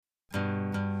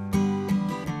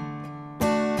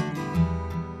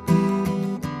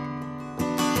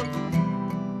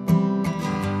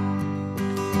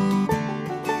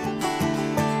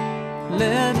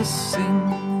to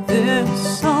sing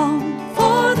this song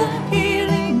for the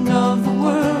healing of the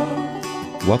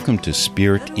world. Welcome to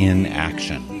Spirit in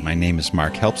Action. My name is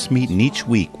Mark Helpsmeet, and each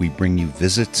week we bring you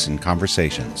visits and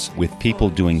conversations with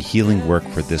people doing healing work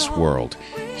for this world,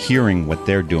 hearing what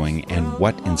they're doing and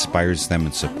what inspires them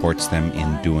and supports them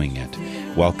in doing it.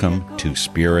 Welcome to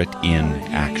Spirit in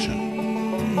Action.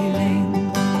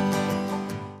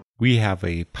 We have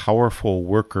a powerful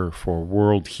worker for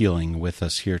world healing with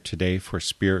us here today for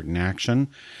Spirit in Action.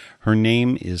 Her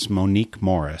name is Monique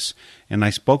Morris, and I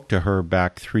spoke to her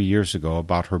back 3 years ago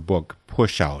about her book,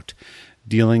 Push Out,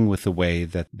 dealing with the way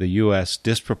that the U.S.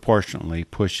 disproportionately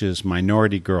pushes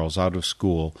minority girls out of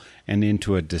school and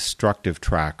into a destructive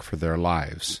track for their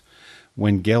lives.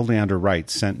 When Gail Leander Wright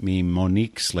sent me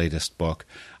Monique's latest book,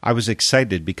 I was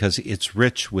excited because it's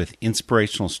rich with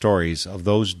inspirational stories of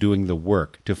those doing the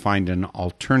work to find an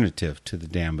alternative to the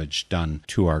damage done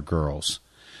to our girls.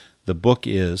 The book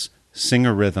is Sing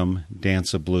a Rhythm,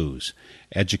 Dance a Blues,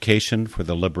 Education for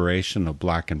the Liberation of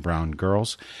Black and Brown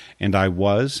Girls, and I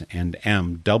was and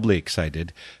am doubly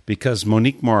excited because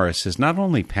Monique Morris is not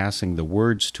only passing the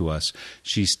words to us,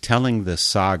 she's telling the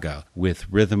saga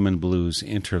with rhythm and blues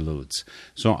interludes.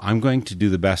 So I'm going to do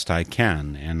the best I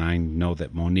can, and I know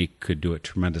that Monique could do it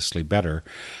tremendously better,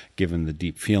 given the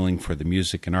deep feeling for the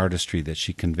music and artistry that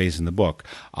she conveys in the book.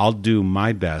 I'll do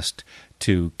my best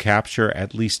to capture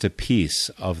at least a piece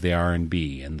of the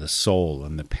R&B and the soul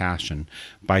and the passion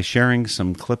by sharing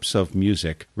some clips of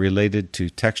music related to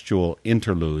textual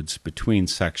interludes between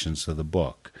sections of the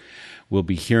book. We'll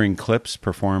be hearing clips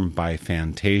performed by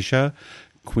Fantasia,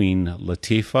 Queen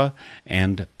Latifah,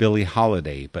 and Billie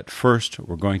Holiday. But first,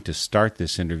 we're going to start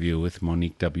this interview with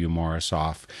Monique W. Morris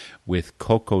off with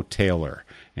Koko Taylor,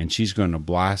 and she's going to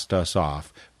blast us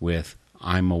off with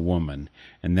I'm a Woman,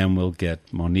 and then we'll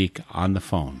get Monique on the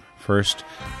phone. First,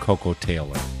 Koko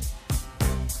Taylor.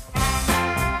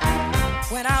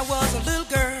 When I was a little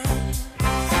girl,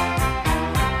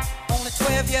 only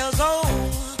 12 years old,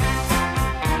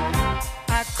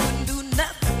 I couldn't do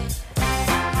nothing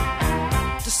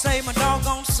to save my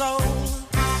doggone soul.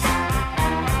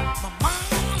 My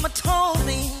mama told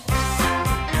me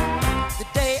the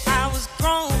day I was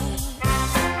grown,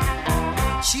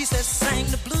 she said, sing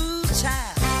the blues,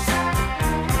 child,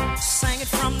 sing it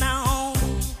from now on.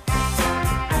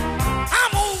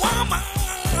 I'm a woman.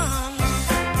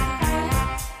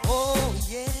 Oh,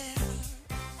 yeah.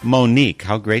 Monique,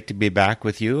 how great to be back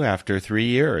with you after 3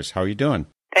 years. How are you doing?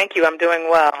 Thank you. I'm doing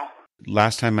well.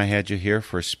 Last time I had you here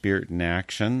for Spirit in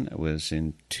Action was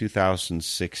in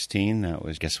 2016. I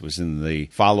guess it was in the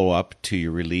follow-up to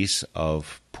your release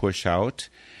of Push Out.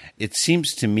 It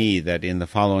seems to me that in the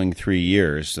following 3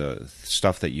 years,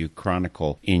 stuff that you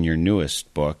chronicle in your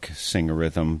newest book, Sing a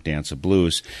Rhythm, Dance a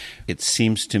Blues, it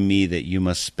seems to me that you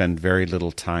must spend very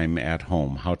little time at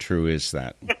home. How true is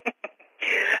that?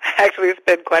 I actually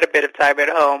spend quite a bit of time at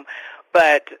home,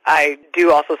 but I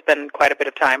do also spend quite a bit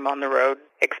of time on the road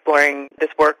exploring this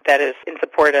work that is in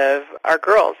support of our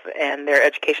girls and their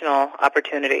educational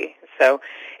opportunity. So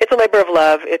it's a labor of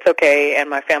love. It's okay,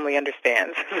 and my family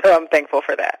understands, so I'm thankful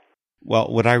for that. Well,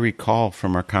 what I recall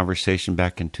from our conversation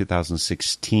back in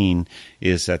 2016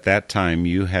 is at that time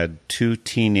you had two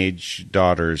teenage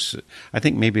daughters, I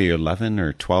think maybe 11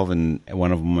 or 12, and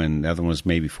one of them, and the other one was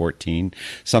maybe 14,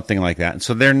 something like that. And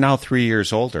so they're now 3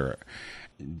 years older.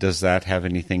 Does that have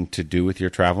anything to do with your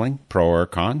traveling, pro or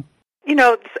con? You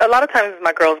know, a lot of times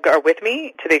my girls are with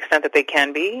me to the extent that they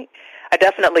can be. I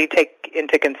definitely take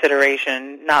into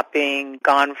consideration not being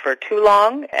gone for too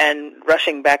long and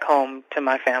rushing back home to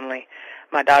my family,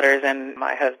 my daughters and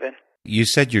my husband. You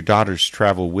said your daughters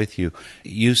travel with you.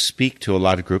 You speak to a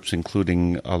lot of groups,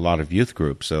 including a lot of youth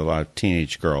groups, a lot of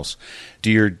teenage girls. Do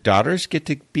your daughters get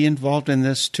to be involved in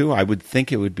this too? I would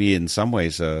think it would be in some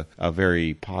ways a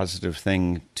very positive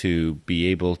thing to be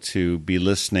able to be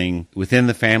listening within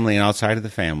the family and outside of the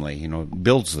family. You know,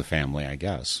 builds the family, I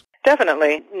guess.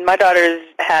 Definitely. My daughters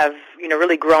have,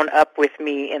 really grown up with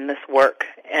me in this work,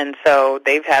 and so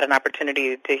they've had an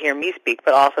opportunity to hear me speak,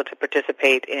 but also to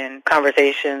participate in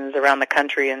conversations around the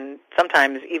country and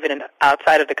sometimes even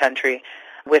outside of the country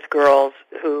with girls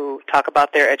who talk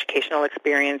about their educational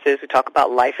experiences, who talk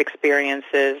about life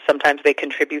experiences. Sometimes they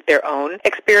contribute their own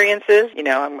experiences.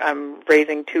 I'm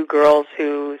raising two girls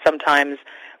who sometimes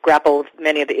grapple with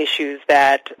many of the issues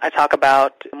that I talk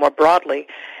about more broadly.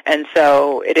 And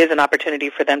so it is an opportunity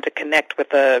for them to connect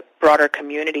with a broader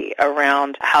community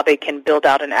around how they can build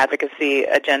out an advocacy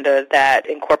agenda that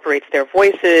incorporates their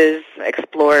voices,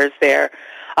 explores their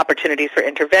opportunities for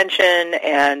intervention,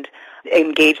 and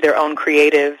engage their own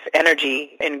creative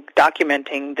energy in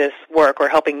documenting this work or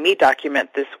helping me document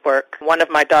this work. One of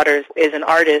my daughters is an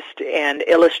artist and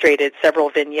illustrated several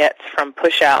vignettes from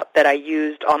Push Out that I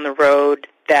used on the road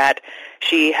that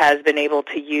she has been able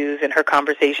to use in her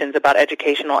conversations about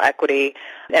educational equity.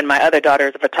 And my other daughter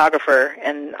is a photographer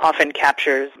and often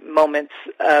captures moments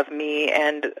of me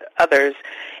and others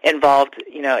involved,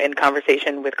 in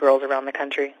conversation with girls around the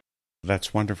country.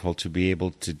 That's wonderful to be able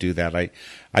to do that.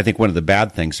 I think one of the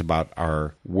bad things about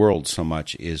our world so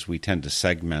much is we tend to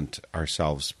segment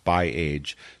ourselves by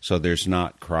age, so there's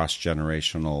not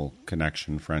cross-generational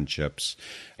connection, friendships,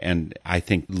 and I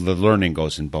think the learning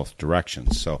goes in both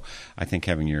directions. So I think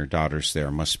having your daughters there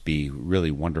must be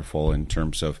really wonderful in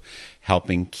terms of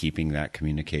helping keeping that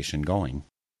communication going.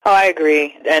 Oh, I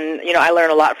agree. And, I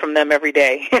learn a lot from them every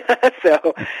day.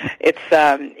 So it's,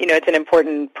 it's an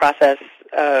important process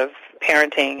of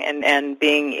parenting and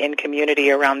being in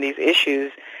community around these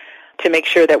issues to make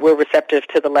sure that we're receptive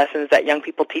to the lessons that young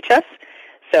people teach us.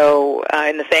 So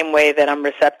in the same way that I'm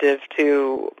receptive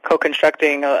to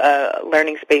co-constructing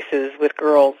learning spaces with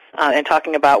girls and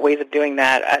talking about ways of doing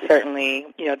that, I certainly,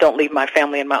 don't leave my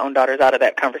family and my own daughters out of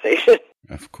that conversation.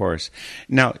 Of course.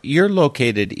 Now, you're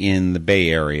located in the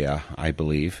Bay Area, I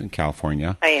believe, in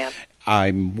California. I am.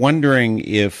 I'm wondering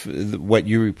if what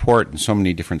you report in so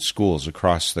many different schools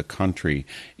across the country,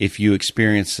 if you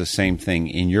experience the same thing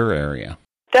in your area.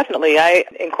 Definitely. I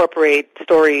incorporate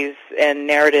stories and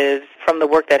narratives from the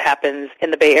work that happens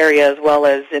in the Bay Area as well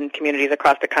as in communities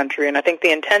across the country. And I think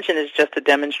the intention is just to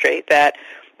demonstrate that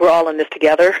we're all in this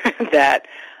together, that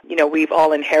we've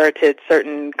all inherited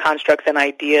certain constructs and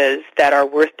ideas that are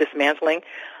worth dismantling,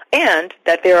 and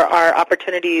that there are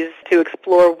opportunities to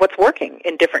explore what's working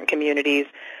in different communities,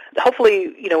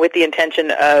 hopefully, with the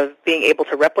intention of being able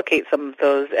to replicate some of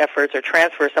those efforts or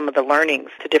transfer some of the learnings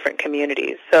to different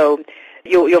communities. So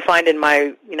you'll find in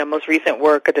my, most recent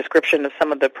work a description of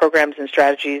some of the programs and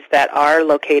strategies that are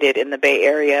located in the Bay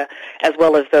Area, as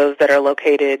well as those that are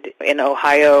located in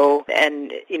Ohio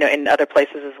and, in other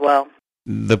places as well.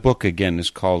 The book, again,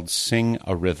 is called Sing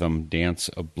a Rhythm, Dance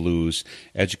a Blues,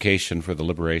 Education for the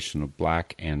Liberation of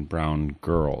Black and Brown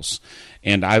Girls.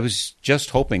 And I was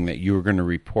just hoping that you were going to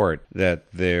report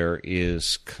that there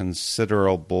is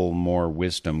considerable more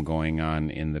wisdom going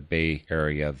on in the Bay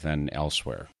Area than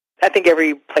elsewhere. I think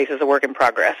every place is a work in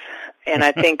progress. And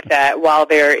I think that while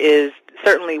there is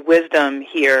certainly wisdom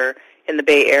here in the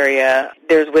Bay Area,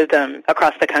 there's wisdom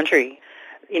across the country.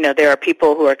 There are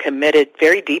people who are committed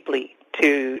very deeply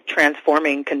to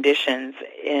transforming conditions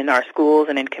in our schools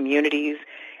and in communities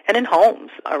and in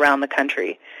homes around the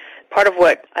country. Part of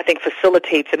what I think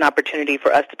facilitates an opportunity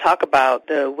for us to talk about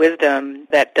the wisdom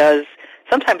that does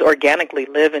sometimes organically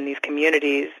live in these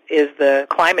communities is the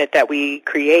climate that we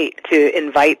create to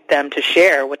invite them to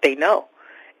share what they know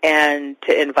and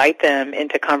to invite them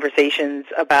into conversations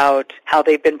about how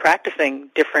they've been practicing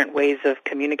different ways of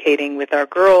communicating with our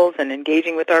girls and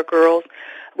engaging with our girls.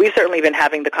 We've certainly been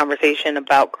having the conversation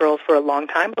about girls for a long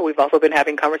time, but we've also been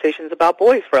having conversations about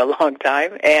boys for a long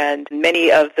time. And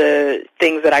many of the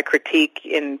things that I critique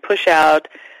in Push Out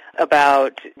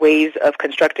about ways of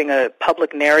constructing a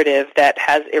public narrative that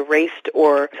has erased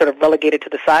or sort of relegated to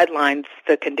the sidelines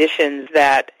the conditions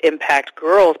that impact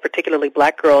girls, particularly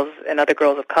black girls and other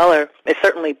girls of color, is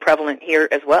certainly prevalent here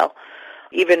as well.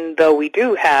 Even though we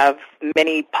do have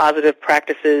many positive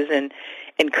practices and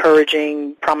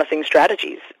encouraging, promising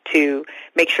strategies to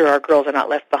make sure our girls are not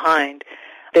left behind.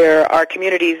 There are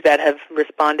communities that have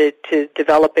responded to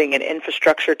developing an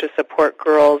infrastructure to support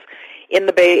girls in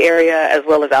the Bay Area as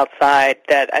well as outside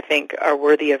that I think are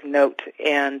worthy of note.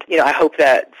 And, I hope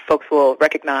that folks will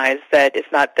recognize that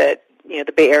it's not that,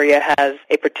 the Bay Area has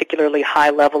a particularly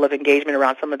high level of engagement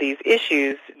around some of these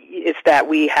issues. It's that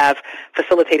we have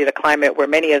facilitated a climate where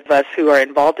many of us who are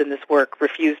involved in this work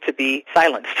refuse to be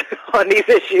silenced on these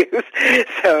issues.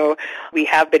 So we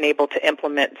have been able to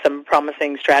implement some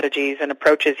promising strategies and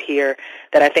approaches here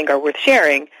that I think are worth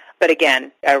sharing. But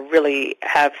again, I really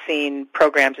have seen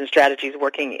programs and strategies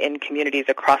working in communities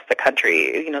across the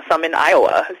country, some in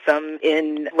Iowa, some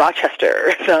in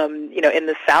Rochester, some, in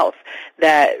the South,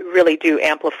 that really do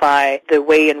amplify the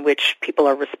way in which people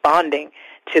are responding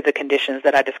to the conditions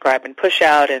that I describe in Push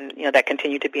Out and, that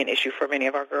continue to be an issue for many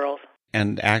of our girls.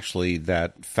 And actually,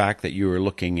 that fact that you were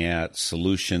looking at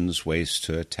solutions, ways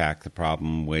to attack the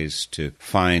problem, ways to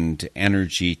find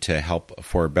energy to help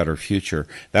for a better future,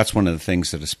 that's one of the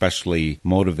things that especially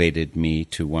motivated me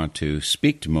to want to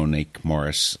speak to Monique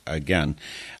Morris again.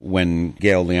 When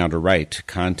Gail Leander Wright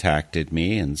contacted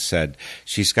me and said,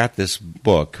 she's got this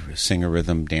book, Sing a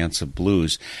Rhythm, Dance a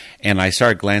Blues, and I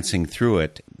started glancing through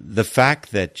it. The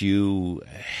fact that you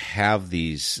have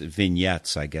these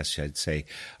vignettes, I guess I'd say,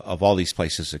 of all these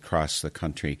places across the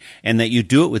country, and that you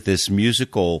do it with this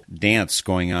musical dance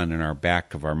going on in our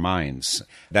back of our minds,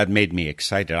 that made me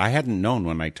excited. I hadn't known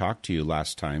when I talked to you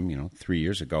last time, 3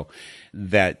 years ago,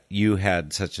 that you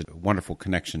had such a wonderful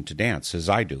connection to dance as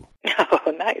I do.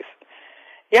 Oh, nice.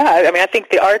 Yeah, I mean, I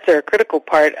think the arts are a critical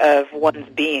part of one's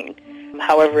being,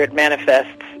 however it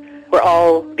manifests. We're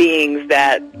all beings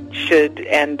that should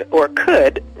and or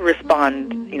could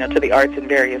respond, to the arts in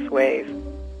various ways.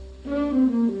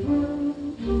 Them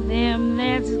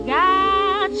that's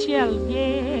got shall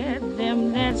get,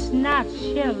 them that's not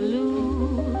shall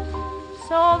lose.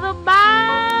 So the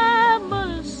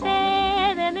Bible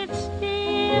said, and it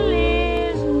still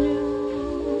is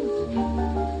news.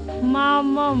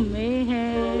 Mama may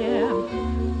have,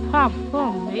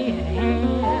 Papa may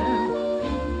have,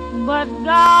 but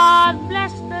God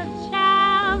bless the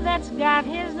child that's got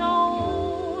his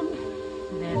own,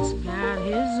 that's got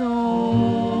his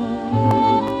own.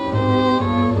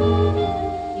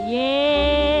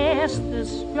 Yes, the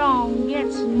strong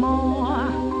gets more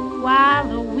while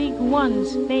the weak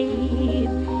ones fade.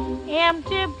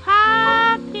 Empty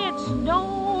pockets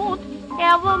don't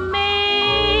ever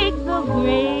make the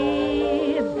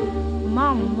grave.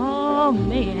 Mama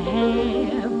may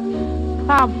have,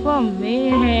 Papa may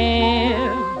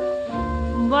have,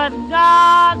 but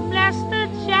God bless the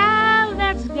child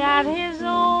that's got his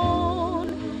own,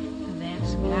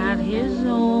 that's got his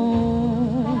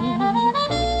own.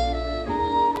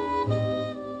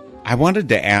 I wanted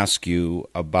to ask you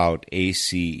about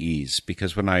ACEs,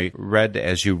 because when I read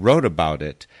as you wrote about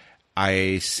it,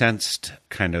 I sensed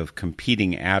kind of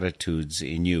competing attitudes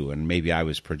in you, and maybe I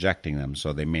was projecting them,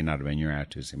 so they may not have been your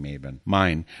attitudes, they may have been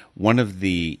mine. One of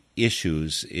the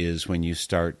issues is when you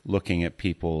start looking at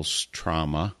people's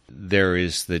trauma, there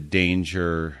is the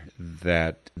danger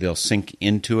that they'll sink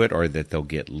into it or that they'll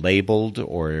get labeled,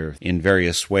 or in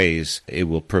various ways it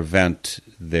will prevent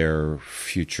their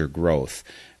future growth.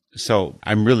 So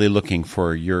I'm really looking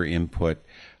for your input,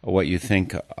 what you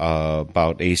think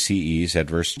about ACEs,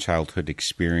 adverse childhood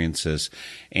experiences,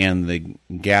 and the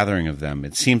gathering of them.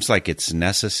 It seems like it's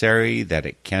necessary, that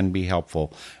it can be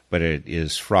helpful, but it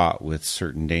is fraught with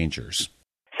certain dangers.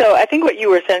 So I think what you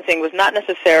were sensing was not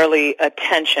necessarily a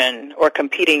tension or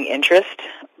competing interest,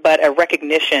 but a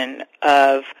recognition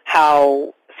of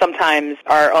how sometimes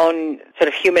our own sort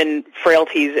of human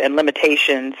frailties and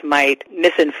limitations might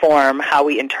misinform how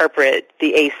we interpret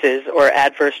the ACEs, or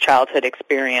adverse childhood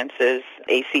experiences.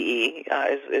 ACE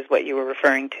is what you were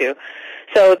referring to.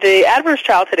 So the Adverse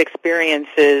Childhood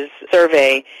Experiences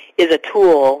Survey is a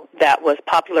tool that was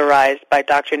popularized by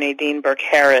Dr. Nadine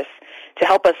Burke-Harris to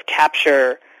help us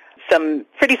capture some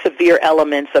pretty severe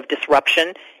elements of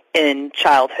disruption in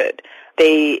childhood.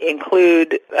 They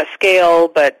include a scale,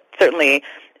 but certainly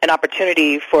an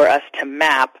opportunity for us to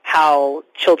map how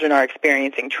children are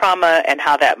experiencing trauma and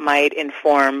how that might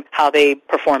inform how they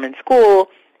perform in school,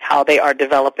 how they are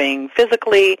developing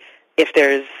physically, if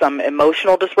there's some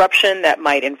emotional disruption that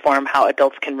might inform how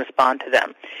adults can respond to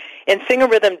them. In Sing a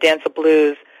Rhythm, Dance a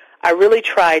Blues, I really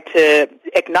try to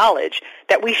acknowledge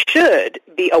that we should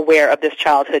be aware of this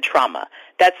childhood trauma,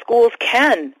 that schools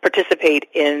can participate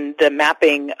in the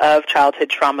mapping of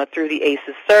childhood trauma through the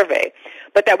ACEs survey,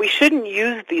 but that we shouldn't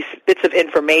use these bits of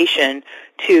information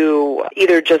to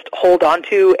either just hold on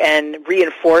to and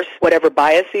reinforce whatever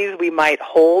biases we might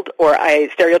hold or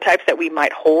stereotypes that we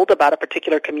might hold about a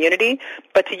particular community,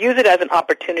 but to use it as an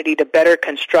opportunity to better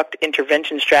construct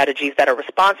intervention strategies that are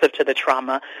responsive to the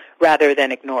trauma rather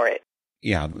than ignore it.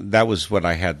 Yeah, that was what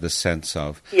I had the sense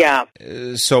of. Yeah.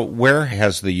 So where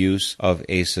has the use of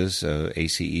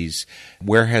ACEs,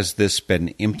 where has this been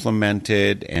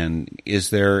implemented, and is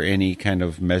there any kind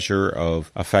of measure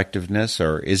of effectiveness,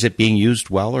 or is it being used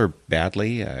well or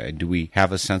badly? Do we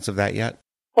have a sense of that yet?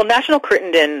 Well, National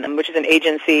Crittenden, which is an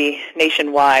agency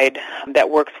nationwide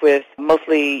that works with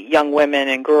mostly young women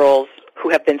and girls who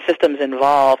have been systems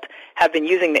involved, have been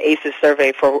using the ACEs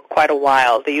survey for quite a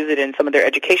while. They use it in some of their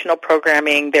educational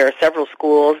programming. There are several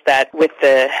schools that, with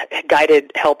the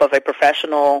guided help of a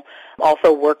professional,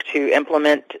 also work to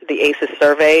implement the ACEs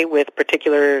survey with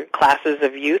particular classes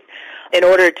of youth in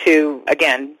order to,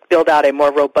 again, build out a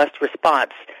more robust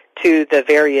response to the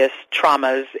various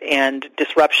traumas and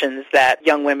disruptions that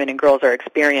young women and girls are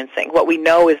experiencing. What we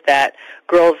know is that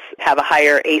girls have a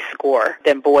higher ACE score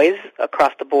than boys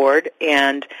across the board,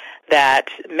 and that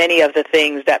many of the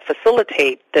things that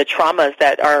facilitate the traumas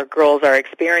that our girls are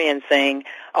experiencing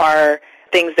are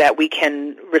things that we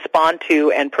can respond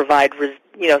to and provide,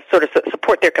 sort of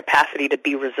support their capacity to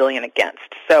be resilient against.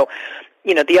 So,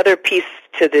 the other piece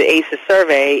to the ACEs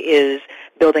survey is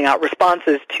building out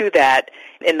responses to that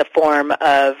in the form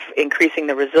of increasing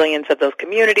the resilience of those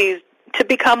communities to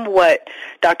become what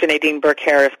Dr. Nadine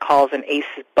Burke-Harris calls an ACE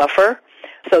buffer,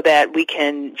 so that we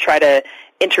can try to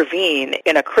intervene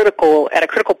at a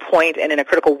critical point and in a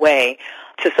critical way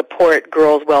to support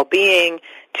girls' well-being,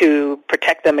 to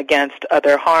protect them against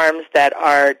other harms that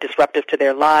are disruptive to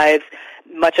their lives,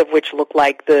 much of which look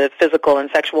like the physical and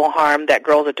sexual harm that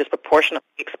girls are disproportionately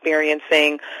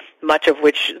experiencing, much of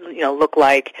which look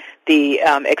like the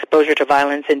exposure to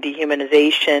violence and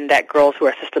dehumanization that girls who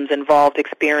are systems involved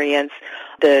experience,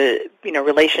 the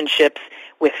relationships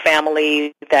with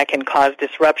family that can cause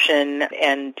disruption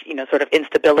and sort of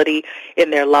instability in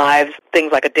their lives,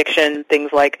 things like addiction,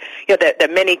 things like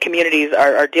that many communities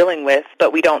are dealing with,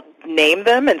 but we don't name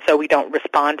them, and so we don't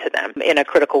respond to them in a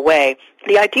critical way.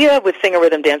 The idea with Sing a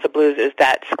Rhythm, Dance the Blues is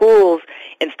that schools,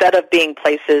 instead of being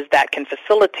places that can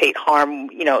facilitate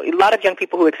harm, a lot of young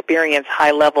people who experience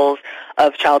high levels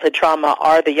of childhood trauma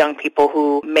are the young people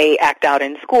who may act out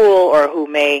in school or who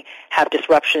may have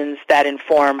disruptions that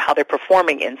inform how they're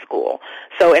performing in school.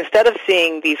 So instead of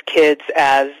seeing these kids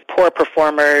as poor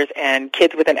performers and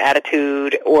kids with an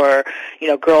attitude or,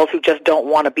 girls who just don't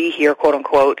want to be here, quote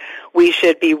unquote, we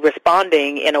should be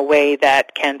responding in a way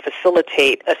that can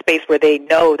facilitate a space where they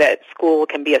know that school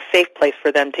can be a safe place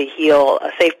for them to heal,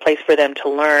 a safe place for them to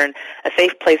learn, a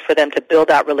safe place for them to build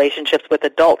out relationships with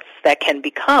adults that can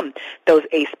become those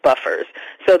ACE buffers.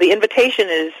 So the invitation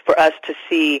is for us to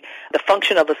see the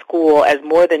function of a school as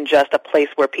more than just a place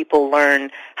where people learn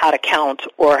how to count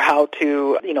or how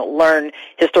to, learn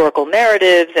historical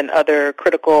narratives and other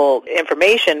critical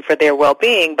information for their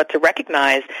well-being, but to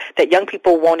recognize that young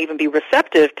people won't even be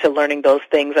receptive to learning those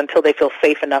things until they feel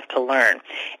safe enough to learn.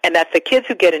 And that the kids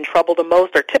who get in trouble the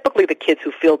most are typically the kids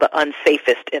who feel the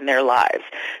unsafest in their lives.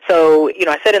 So,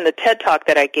 I said in the TED Talk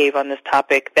that I gave on this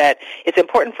topic that it's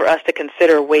important for us to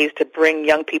consider ways to bring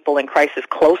young people in crisis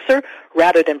closer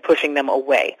rather than pushing them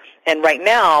away. And right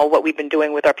now, what we've been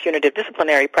doing with our punitive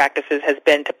disciplinary practices has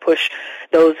been to push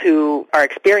those who are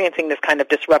experiencing this kind of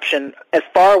disruption as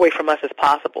far away from us as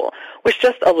possible, which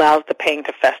just allows the pain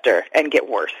to fester and get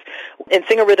worse. In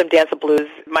Sing a Rhythm, Dance the Blues,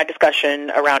 my discussion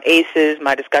around ACEs,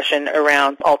 my discussion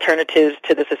around alternatives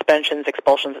to the suspensions,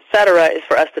 expulsions, etc., is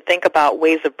for us to think about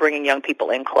ways of bringing young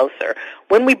people in closer.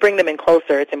 When we bring them in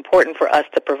closer, it's important for us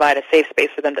to provide a safe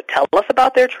space for them to tell us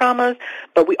about their traumas,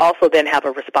 but we also then have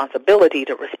a responsibility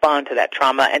to respond to that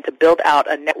trauma and to build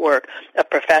out a network of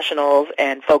professionals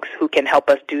and folks who can help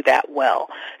us do that well.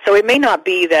 So it may not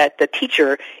be that the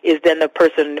teacher is then the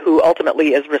person who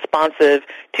ultimately is responsive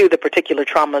to the particular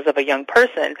traumas of a young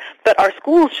person, but our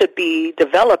schools should be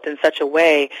developed in such a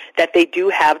way that they do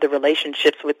have the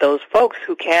relationships with those folks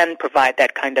who can provide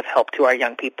that kind of help to our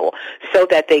young people so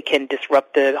that they can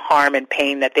disrupt the harm and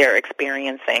pain that they're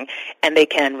experiencing and they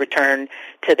can return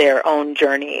to their own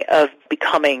journey of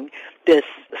becoming this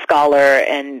scholar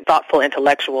and thoughtful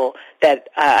intellectual that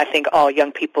I think all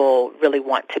young people really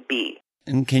want to be.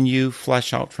 And can you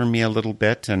flesh out for me a little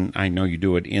bit? And I know you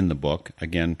do it in the book.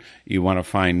 Again, you want to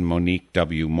find Monique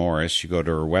W. Morris. You go to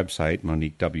her website,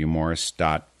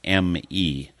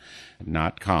 moniquewmorris.me,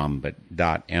 not .com, but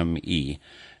 .me.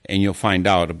 And you'll find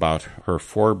out about her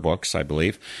 4 books, I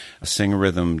believe. Sing a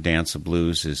Rhythm, Dance the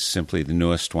Blues is simply the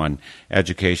newest one,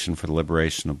 Education for the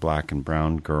Liberation of Black and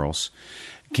Brown Girls.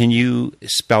 Can you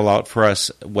spell out for us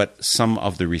what some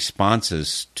of the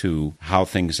responses to how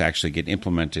things actually get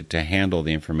implemented to handle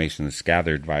the information that's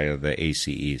gathered via the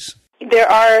ACEs? There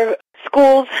are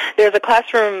schools, there's a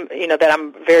classroom, that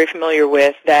I'm very familiar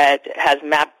with that has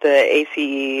mapped the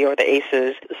ACE or the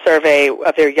ACEs survey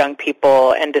of their young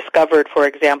people and discovered, for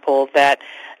example, that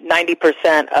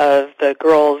 90% of the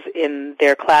girls in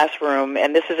their classroom,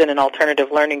 and this is in an alternative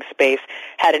learning space,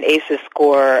 had an ACEs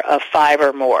score of 5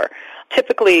 or more.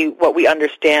 Typically, what we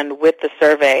understand with the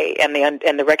survey and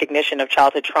the recognition of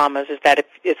childhood traumas is that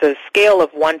it's a scale of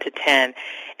 1 to 10,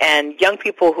 and young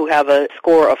people who have a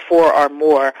score of 4 or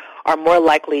more are more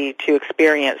likely to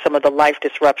experience some of the life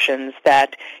disruptions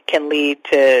that can lead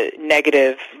to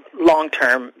negative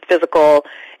long-term physical,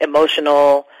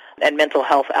 emotional, and mental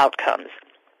health outcomes.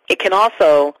 it can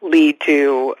also lead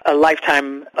to a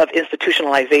lifetime of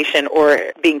institutionalization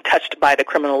or being touched by the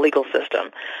criminal legal system,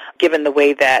 given the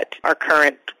way that our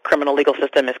current criminal legal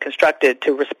system is constructed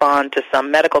to respond to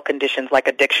some medical conditions like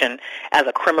addiction as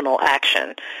a criminal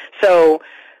action. So,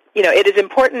 it is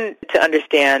important to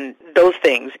understand those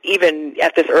things, even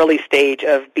at this early stage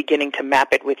of beginning to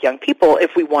map it with young people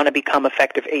if we want to become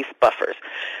effective ACE buffers.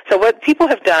 So what people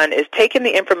have done is taken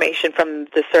the information from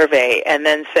the survey and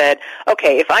then said,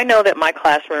 okay, if I know that my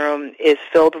classroom is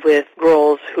filled with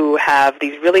girls who have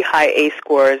these really high ACE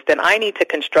scores, then I need to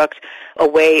construct a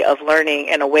way of learning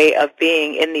and a way of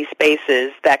being in these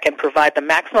spaces that can provide the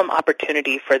maximum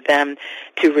opportunity for them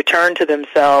to return to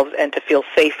themselves and to feel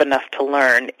safe enough to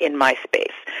learn in my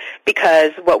space.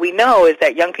 Because what we know is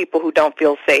that young people who don't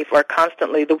feel safe are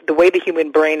constantly, the way the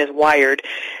human brain is wired,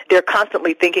 they're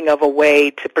constantly thinking of a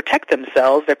way to protect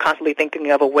themselves. They're constantly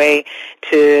thinking of a way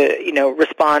to,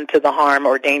 respond to the harm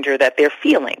or danger that they're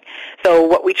feeling. So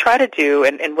what we try to do,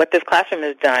 and what this classroom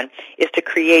has done, is to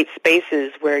create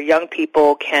spaces where young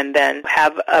people can then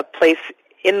have a place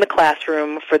in the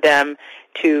classroom for them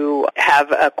to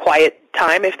have a quiet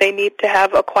time if they need to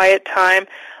have a quiet time.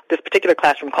 This particular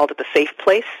classroom called it the safe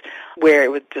place, where it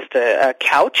was just a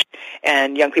couch,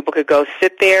 and young people could go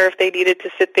sit there if they needed to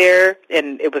sit there,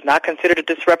 and it was not considered a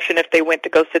disruption if they went to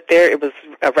go sit there. It was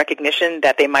a recognition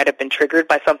that they might have been triggered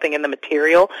by something in the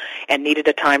material and needed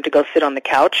a time to go sit on the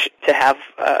couch to have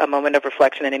a moment of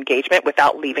reflection and engagement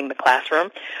without leaving the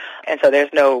classroom. And so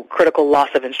there's no critical loss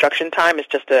of instruction time. It's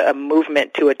just a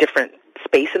movement to a different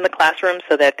space in the classroom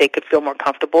so that they could feel more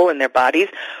comfortable in their bodies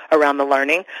around the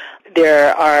learning.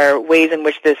 There are ways in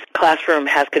which this classroom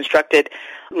has constructed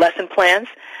lesson plans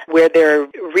where they're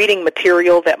reading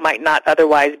material that might not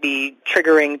otherwise be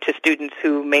triggering to students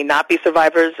who may not be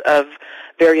survivors of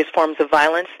various forms of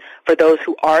violence. For those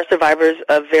who are survivors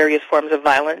of various forms of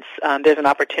violence, there's an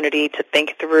opportunity to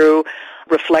think through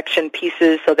reflection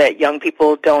pieces so that young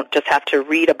people don't just have to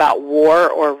read about war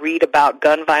or read about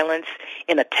gun violence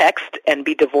in a text and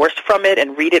be divorced from it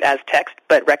and read it as text,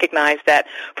 but recognize that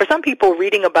for some people,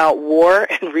 reading about war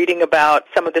and reading about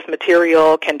some of this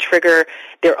material can trigger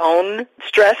their own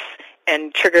stress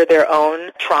and trigger their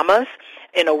own traumas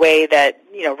in a way that,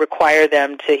 require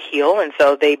them to heal. And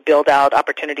so they build out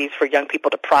opportunities for young people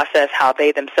to process how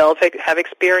they themselves have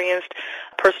experienced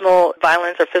personal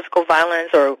violence or physical violence,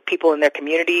 or people in their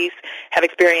communities have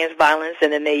experienced violence,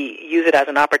 and then they use it as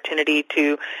an opportunity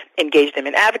to engage them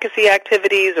in advocacy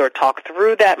activities or talk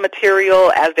through that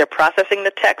material as they're processing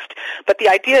the text. But the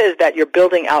idea is that you're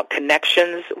building out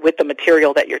connections with the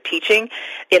material that you're teaching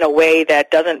in a way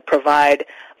that doesn't provide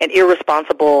an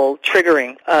irresponsible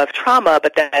triggering of trauma,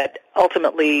 but that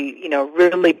ultimately,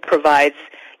 really provides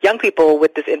young people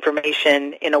with this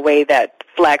information in a way that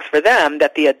flags for them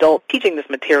that the adult teaching this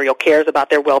material cares about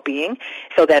their well-being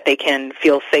so that they can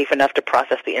feel safe enough to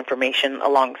process the information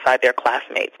alongside their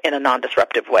classmates in a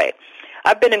non-disruptive way.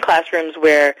 I've been in classrooms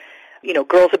where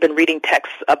girls have been reading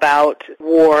texts about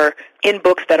war in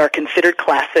books that are considered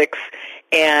classics,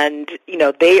 and,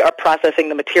 they are processing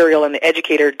the material and the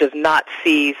educator does not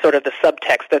see sort of the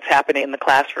subtext that's happening in the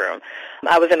classroom.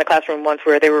 I was in a classroom once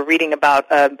where they were reading about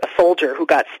a soldier who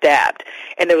got stabbed,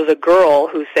 and there was a girl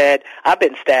who said, "I've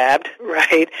been stabbed,"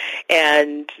 right?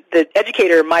 And the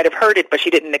educator might have heard it, but she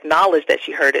didn't acknowledge that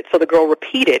she heard it. So the girl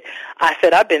repeated, "I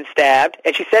said, I've been stabbed."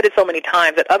 And she said it so many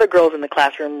times that other girls in the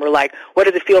classroom were like, "What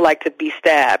does it feel like to be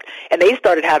stabbed?" And they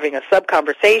started having a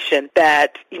sub-conversation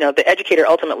that, the educator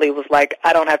ultimately was like,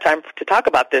 "I don't have time to talk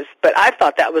about this," but I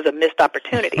thought that was a missed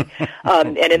opportunity.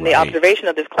 And in the observation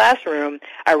of this classroom,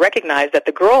 I recognized that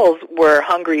the girls were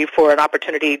hungry for an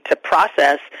opportunity to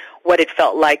process what it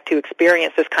felt like to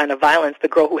experience this kind of violence. The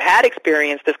girl who had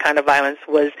experienced this kind of violence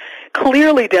was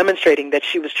clearly demonstrating that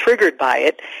she was triggered by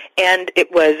it, and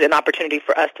it was an opportunity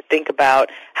for us to think about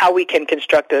how we can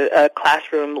construct a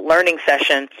classroom learning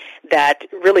session that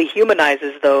really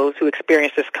humanizes those who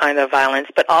experience this kind of violence,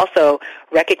 but also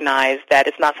recognize that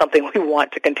it's not something we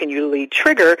want to continually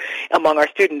trigger among our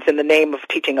students in the name of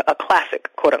teaching a classic,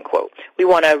 quote unquote. We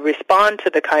want to respond to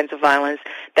the kinds of violence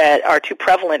that are too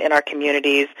prevalent in our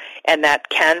communities and that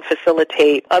can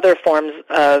facilitate other forms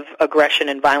of aggression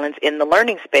and violence in the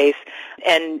learning space,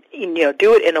 and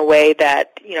do it in a way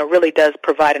that really does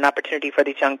provide an opportunity for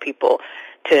these young people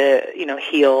to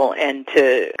heal and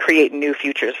to create new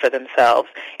futures for themselves.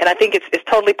 And I think it's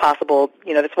totally possible.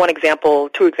 That's one example,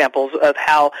 two examples of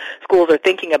how schools are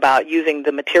thinking about using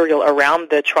the material around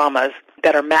the traumas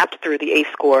that are mapped through the ACE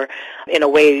score in a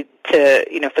way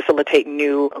to facilitate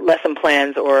new lesson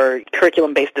plans or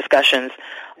curriculum-based discussions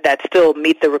that still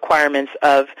meet the requirements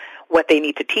of what they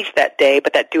need to teach that day,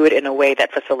 but that do it in a way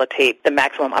that facilitates the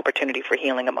maximum opportunity for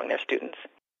healing among their students.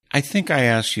 I think I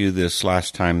asked you this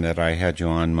last time that I had you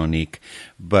on, Monique,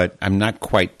 but I'm not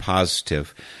quite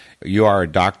positive. You are a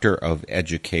doctor of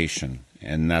education,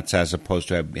 and that's as opposed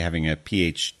to having a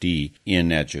PhD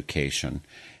in education.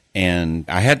 And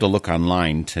I had to look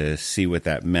online to see what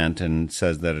that meant, and it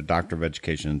says that a doctor of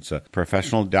education is a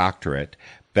professional doctorate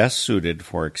best suited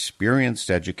for experienced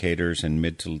educators and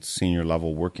mid to senior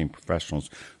level working professionals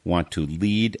who want to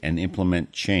lead and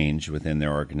implement change within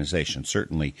their organization.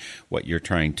 Certainly what you're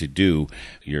trying to do,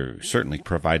 you're certainly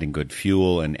providing good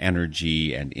fuel and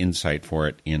energy and insight for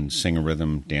it in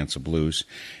Sing-A-Rhythm, Dance-A-Blues,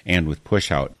 and with Push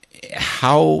Out.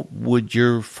 How would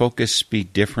your focus be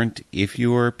different if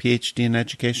you were a PhD in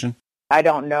education? I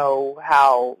don't know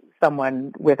how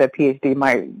someone with a PhD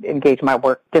might engage my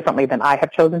work differently than I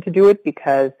have chosen to do it,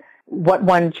 because what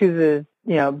one chooses,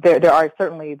 there are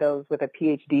certainly those with a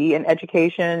PhD in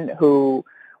education who,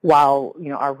 while,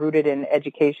 are rooted in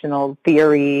educational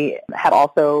theory, have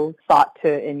also sought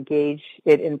to engage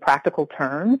it in practical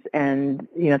terms and,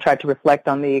 try to reflect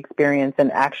on the experience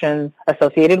and actions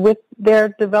associated with their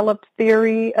developed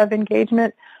theory of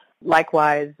engagement.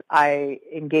 Likewise, I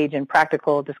engage in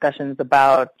practical discussions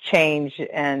about change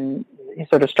and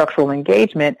sort of structural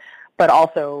engagement, but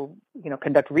also,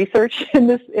 conduct research in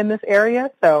this area.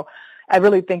 So I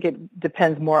really think it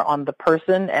depends more on the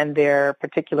person and their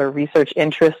particular research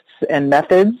interests and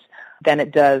methods than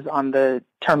it does on the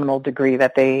terminal degree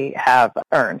that they have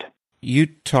earned. You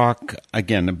talk,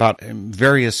 again, about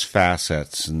various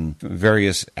facets and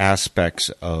various aspects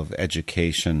of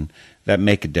education that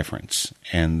make a difference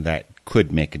and that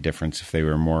could make a difference if they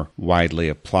were more widely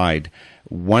applied.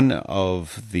 One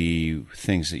of the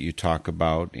things that you talk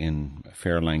about in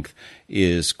fair length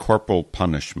is corporal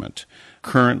punishment.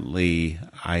 Currently,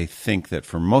 I think that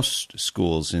for most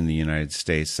schools in the United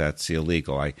States, that's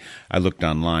illegal. I looked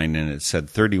online and it said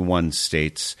 31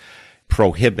 states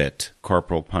prohibit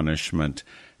corporal punishment,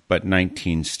 but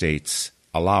 19 states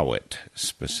allow it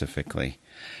specifically.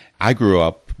 I grew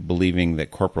up believing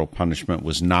that corporal punishment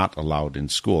was not allowed in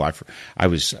school. I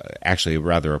was actually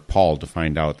rather appalled to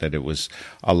find out that it was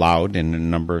allowed in a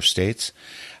number of states.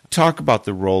 Talk about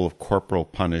the role of corporal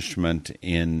punishment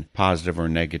in positive or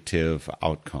negative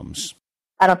outcomes.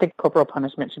 I don't think corporal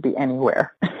punishment should be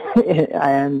anywhere,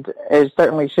 and it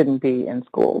certainly shouldn't be in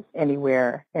schools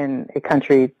anywhere in a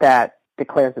country that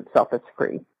declares itself as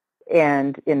free,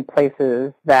 and in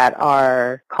places that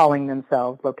are calling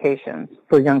themselves locations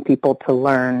for young people to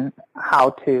learn how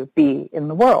to be in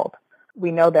the world.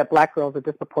 We know that black girls are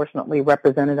disproportionately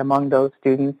represented among those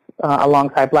students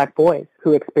alongside black boys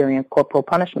who experience corporal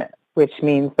punishment, which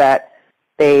means that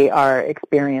they are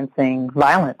experiencing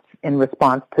violence in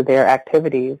response to their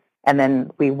activities. And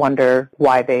then we wonder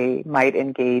why they might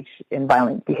engage in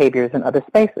violent behaviors in other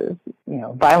spaces.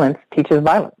 Violence teaches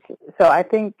violence. So I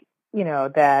think,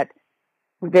 that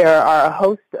there are a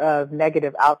host of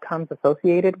negative outcomes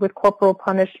associated with corporal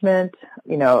punishment,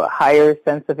 higher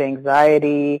sense of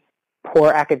anxiety,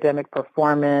 poor academic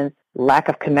performance, lack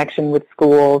of connection with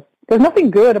schools. There's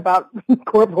nothing good about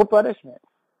corporal punishment.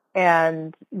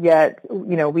 And yet,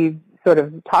 we've sort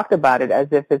of talked about it as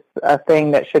if it's a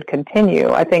thing that should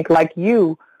continue. I think, like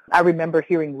you, I remember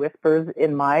hearing whispers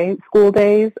in my school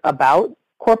days about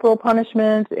corporal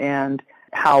punishment and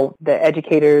how the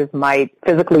educators might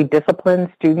physically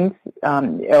discipline students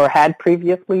or had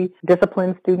previously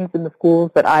disciplined students in the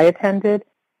schools that I attended.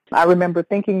 I remember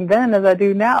thinking then, as I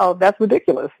do now, that's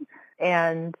ridiculous.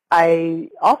 And I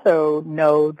also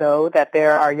know, though, that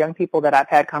there are young people that I've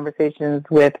had conversations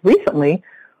with recently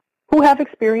who have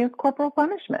experienced corporal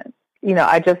punishment.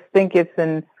 I just think it's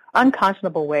an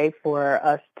unconscionable way for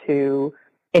us to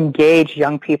engage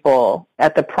young people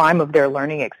at the prime of their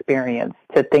learning experience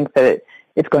to think that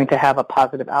it's going to have a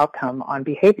positive outcome on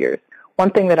behaviors.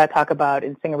 One thing that I talk about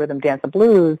in Sing-A-Rhythm,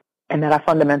 Dance-A-Blues, and that I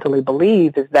fundamentally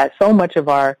believe, is that so much of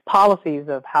our policies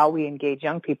of how we engage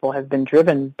young people has been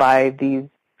driven by these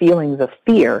feelings of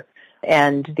fear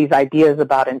and these ideas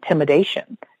about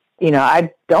intimidation.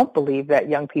 I don't believe that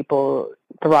young people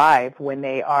thrive when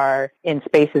they are in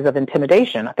spaces of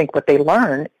intimidation. I think what they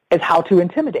learn is how to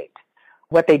intimidate.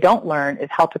 What they don't learn is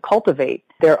how to cultivate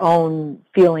their own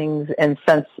feelings and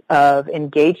sense of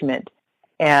engagement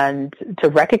and to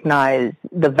recognize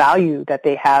the value that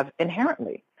they have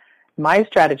inherently. My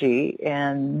strategy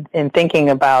in thinking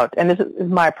about, and this is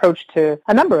my approach to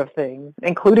a number of things,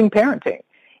 including parenting,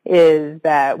 is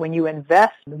that when you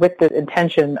invest with the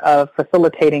intention of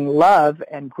facilitating love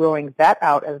and growing that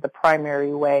out as the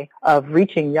primary way of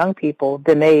reaching young people,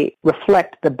 then they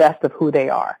reflect the best of who they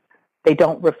are. They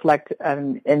don't reflect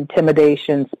an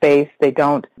intimidation space. They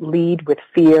don't lead with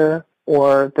fear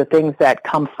or the things that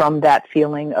come from that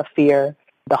feeling of fear,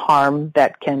 the harm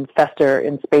that can fester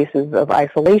in spaces of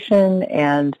isolation,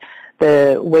 and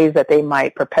the ways that they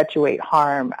might perpetuate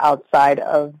harm outside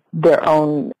of their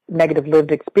own negative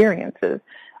lived experiences.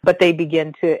 But they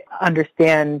begin to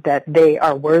understand that they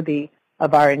are worthy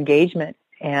of our engagement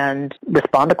and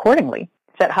respond accordingly.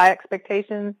 Set high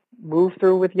expectations, move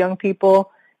through with young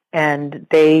people, and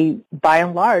they, by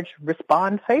and large,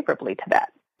 respond favorably to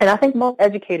that. And I think most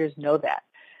educators know that.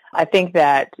 I think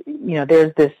that,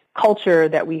 there's this culture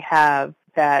that we have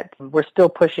that we're still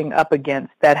pushing up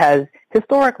against that has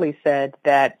historically said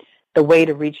that the way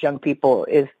to reach young people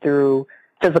is through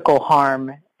physical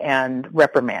harm and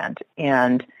reprimand.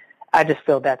 And I just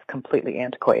feel that's completely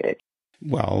antiquated.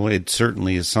 Well, it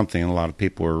certainly is something a lot of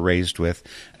people were raised with.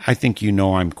 I think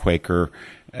I'm Quaker.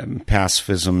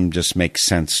 Pacifism just makes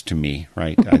sense to me,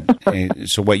 right?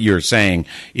 So what you're saying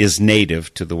is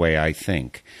native to the way I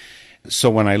think.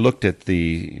 So when I looked at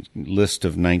the list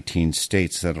of 19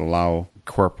 states that allow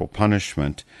corporal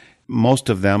punishment, most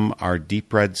of them are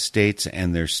deep red states,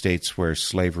 and they're states where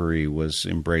slavery was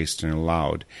embraced and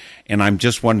allowed. And I'm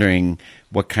just wondering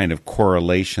what kind of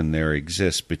correlation there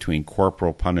exists between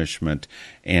corporal punishment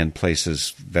and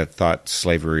places that thought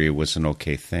slavery was an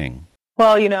okay thing.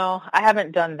 Well, I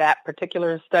haven't done that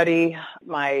particular study.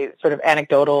 My sort of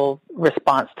anecdotal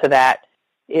response to that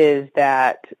is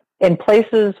that in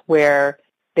places where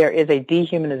there is a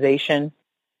dehumanization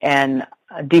and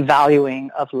a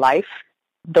devaluing of life,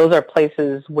 those are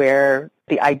places where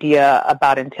the idea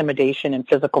about intimidation and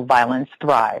physical violence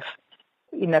thrive.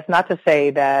 It's not to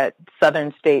say that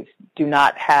southern states do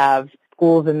not have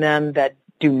schools in them that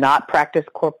do not practice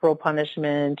corporal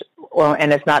punishment,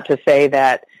 and it's not to say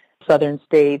that southern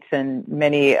states and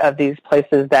many of these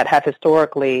places that have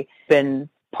historically been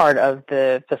part of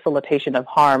the facilitation of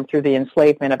harm through the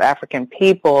enslavement of African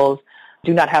peoples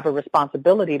do not have a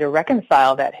responsibility to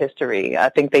reconcile that history. I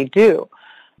think they do.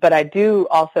 But I do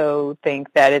also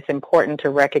think that it's important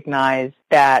to recognize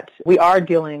that we are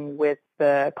dealing with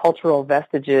the cultural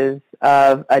vestiges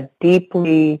of a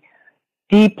deeply,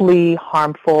 deeply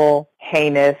harmful,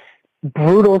 heinous,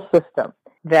 brutal system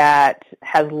that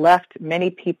has left many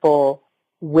people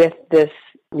with this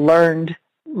learned,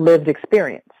 lived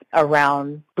experience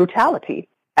around brutality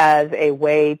as a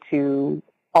way to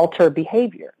alter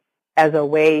behavior, as a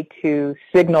way to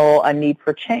signal a need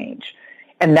for change.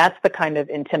 And that's the kind of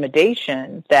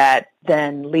intimidation that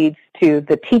then leads to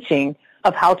the teaching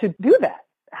of how to do that,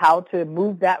 how to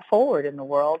move that forward in the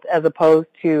world, as opposed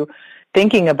to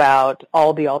thinking about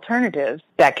all the alternatives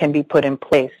that can be put in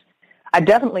place. I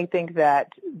definitely think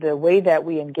that the way that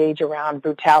we engage around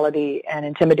brutality and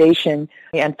intimidation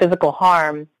and physical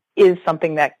harm is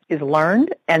something that is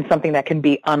learned and something that can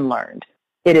be unlearned.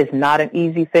 It is not an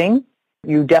easy thing.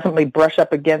 You definitely brush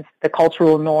up against the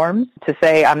cultural norms to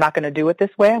say, I'm not going to do it this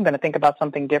way. I'm going to think about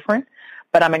something different.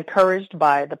 But I'm encouraged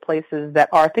by the places that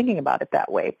are thinking about it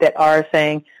that way, that are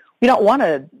saying, we don't want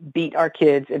to beat our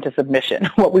kids into submission.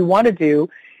 What we want to do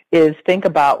is think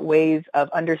about ways of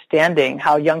understanding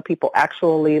how young people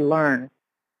actually learn,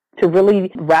 to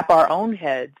really wrap our own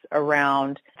heads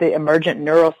around the emergent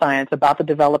neuroscience about the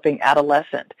developing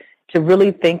adolescent, to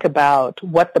really think about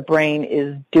what the brain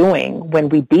is doing when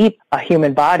we beat a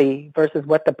human body versus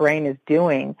what the brain is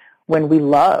doing when we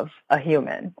love a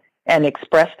human, and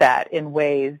express that in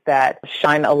ways that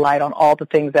shine a light on all the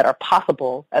things that are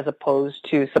possible as opposed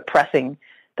to suppressing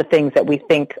the things that we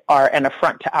think are an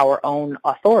affront to our own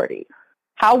authority.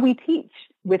 How we teach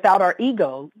without our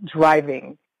ego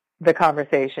driving the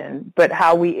conversation, but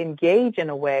how we engage in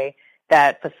a way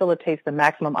that facilitates the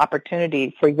maximum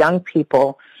opportunity for young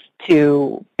people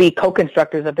to be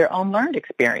co-constructors of their own learned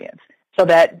experience, so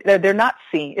that they're not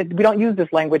seen. We don't use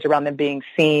this language around them being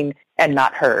seen and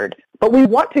not heard, but we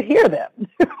want to hear them.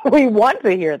 We want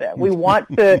to hear them. We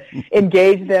want to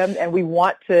engage them, and we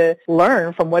want to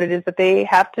learn from what it is that they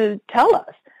have to tell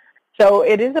us. So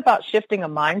it is about shifting a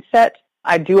mindset.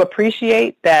 I do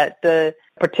appreciate that the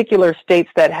particular states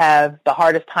that have the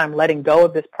hardest time letting go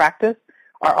of this practice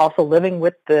are also living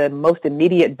with the most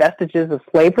immediate vestiges of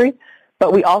slavery.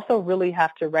 But we also really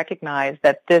have to recognize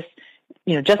that this,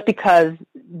 just because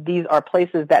these are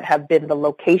places that have been the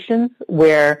locations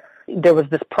where there was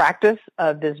this practice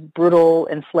of this brutal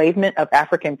enslavement of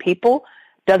African people,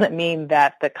 doesn't mean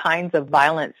that the kinds of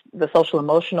violence, the social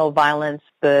emotional violence,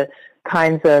 the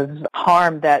kinds of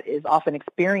harm that is often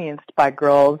experienced by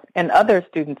girls and other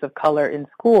students of color in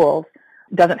schools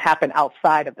doesn't happen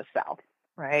outside of the South,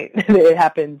 right? It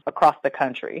happens across the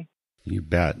country. You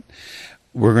bet.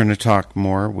 We're going to talk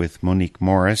more with Monique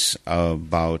Morris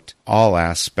about all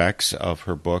aspects of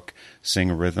her book,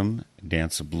 Sing a Rhythm,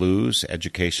 Dance a Blues,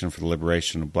 Education for the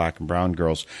Liberation of Black and Brown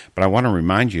Girls. But I want to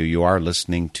remind you, you are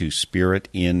listening to Spirit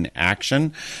in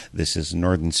Action. This is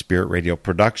Northern Spirit Radio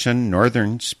production.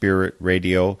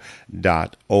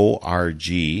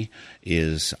 NorthernSpiritRadio.org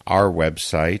is our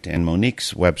website, and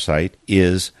Monique's website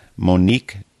is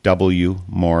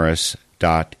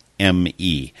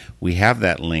MoniqueWMorris.me. We have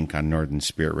that link on Northern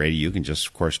Spirit Radio. You can just,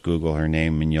 of course, Google her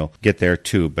name and you'll get there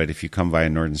too. But if you come via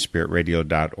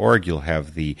NorthernSpiritRadio.org, you'll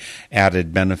have the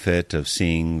added benefit of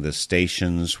seeing the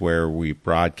stations where we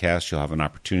broadcast. You'll have an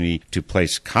opportunity to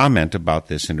place comment about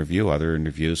this interview, other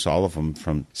interviews, all of them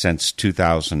from since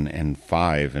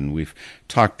 2005. And we've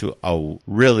talked to a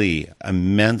really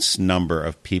immense number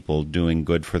of people doing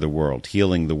good for the world,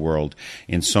 healing the world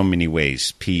in so many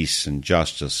ways, peace and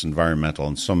justice, environmental,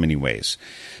 in so many ways.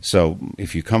 So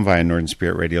if you come via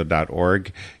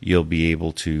NorthernSpiritRadio.org, you'll be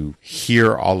able to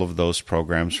hear all of those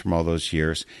programs from all those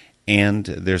years. And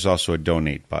there's also a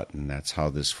donate button. That's how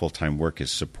this full-time work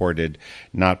is supported,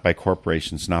 not by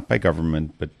corporations, not by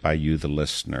government, but by you, the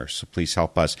listener. So please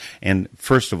help us. And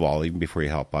first of all, even before you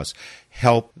help us,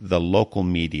 help the local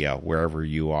media wherever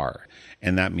you are.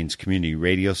 And that means community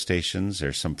radio stations.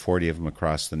 There's some 40 of them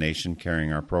across the nation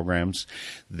carrying our programs.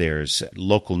 There's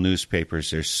local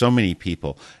newspapers. There's so many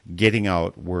people getting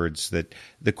out words that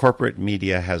the corporate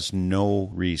media has no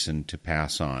reason to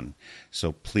pass on.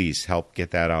 So please help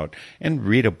get that out. And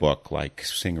read a book like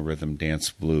Sing a Rhythm, Dance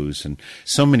Blues, and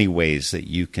so many ways that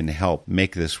you can help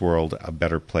make this world a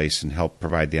better place and help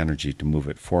provide the energy to move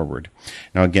it forward.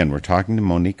 Now, again, we're talking to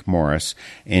Monique Morris,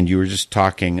 and you were just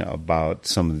talking about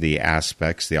some of the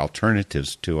aspects, the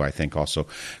alternatives to, I think, also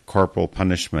corporal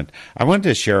punishment. I wanted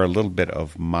to share a little bit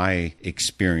of my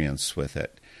experience with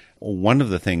it. One of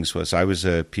the things was I was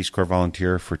a Peace Corps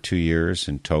volunteer for 2 years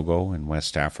in Togo in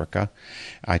West Africa.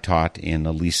 I taught in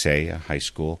a lycée, a high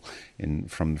school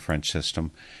from the French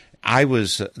system. I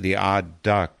was the odd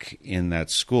duck in that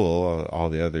school.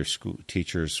 All the other school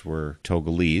teachers were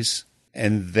Togolese,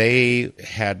 and they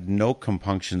had no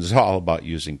compunctions at all about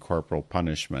using corporal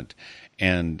punishment.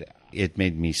 And it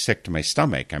made me sick to my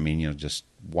stomach. I mean, just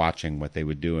watching what they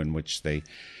would do, in which they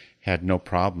had no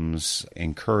problems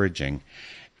encouraging.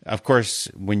 Of course,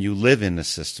 when you live in a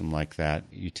system like that,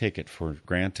 you take it for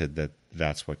granted that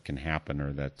that's what can happen,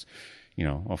 or that,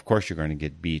 of course you're going to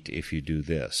get beat if you do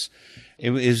this. It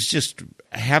was just,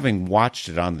 having watched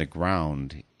it on the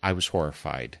ground, I was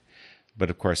horrified.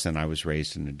 But of course, then I was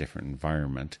raised in a different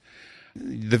environment.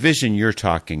 The vision you're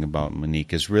talking about,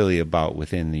 Monique, is really about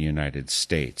within the United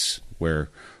States,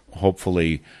 where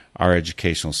hopefully our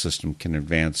educational system can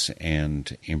advance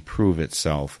and improve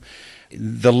itself.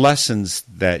 The lessons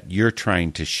that you're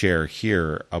trying to share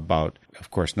here about, of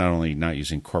course, not only not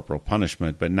using corporal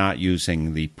punishment, but not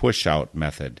using the push-out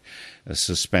method,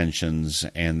 suspensions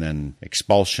and then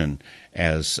expulsion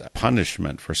as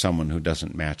punishment for someone who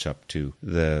doesn't match up to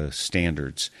the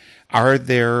standards. Are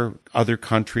there other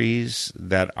countries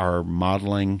that are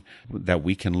modeling that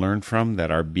we can learn from,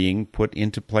 that are being put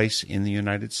into place in the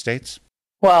United States?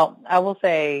 Well, I will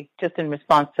say, just in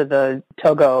response to the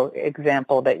Togo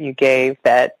example that you gave,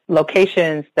 that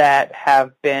locations that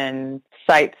have been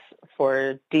sites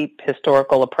for deep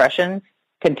historical oppressions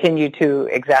continue to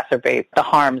exacerbate the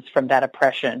harms from that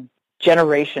oppression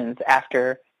generations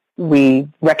after we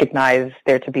recognize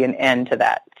there to be an end to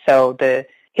that. So the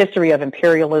history of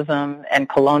imperialism and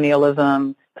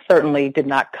colonialism certainly did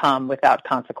not come without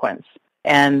consequence.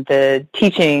 And the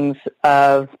teachings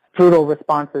of brutal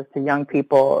responses to young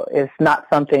people is not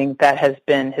something that has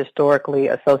been historically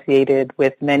associated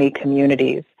with many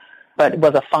communities, but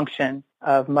was a function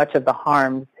of much of the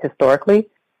harms historically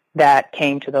that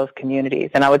came to those communities.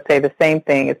 And I would say the same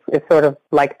thing. It's sort of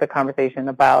like the conversation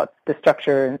about the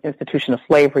structure and institution of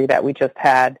slavery that we just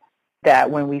had,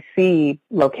 that when we see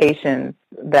locations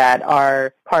that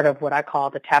are part of what I call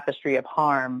the tapestry of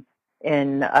harm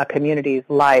in a community's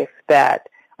life, that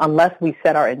unless we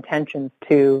set our intentions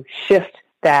to shift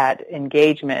that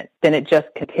engagement, then it just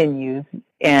continues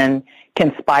and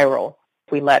can spiral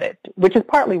if we let it, which is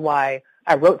partly why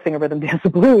I wrote Sing a Rhythm, Dance a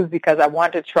Blues, because I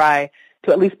want to try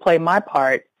to at least play my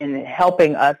part in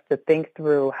helping us to think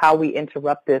through how we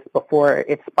interrupt this before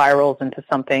it spirals into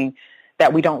something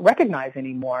that we don't recognize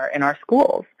anymore in our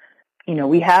schools.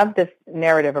 We have this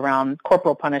narrative around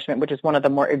corporal punishment, which is one of the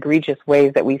more egregious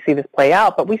ways that we see this play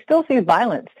out, but we still see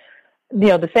violence.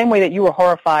 The same way that you were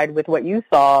horrified with what you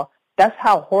saw, that's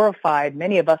how horrified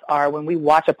many of us are when we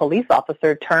watch a police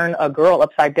officer turn a girl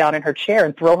upside down in her chair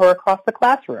and throw her across the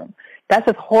classroom. That's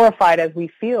as horrified as we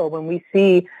feel when we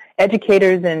see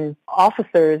educators and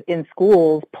officers in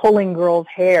schools pulling girls'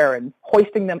 hair and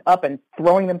hoisting them up and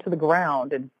throwing them to the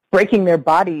ground and breaking their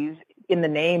bodies in the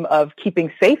name of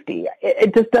keeping safety.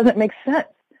 It just doesn't make sense.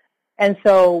 And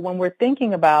so when we're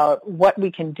thinking about what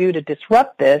we can do to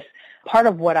disrupt this, part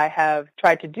of what I have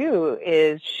tried to do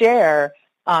is share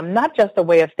not just a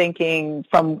way of thinking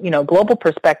from, global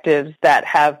perspectives that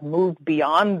have moved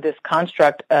beyond this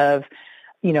construct of,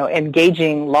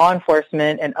 engaging law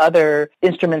enforcement and other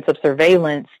instruments of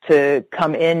surveillance to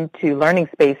come into learning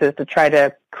spaces to try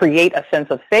to create a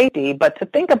sense of safety, but to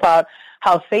think about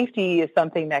how safety is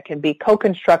something that can be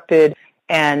co-constructed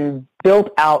and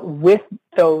built out with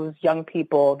those young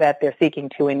people that they're seeking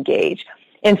to engage.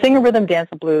 In Singer Rhythm Dance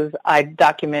and Blues, I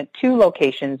document 2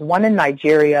 locations, one in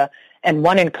Nigeria and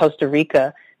one in Costa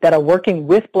Rica, that are working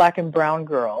with Black and brown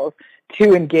girls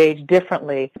to engage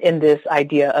differently in this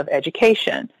idea of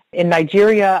education. In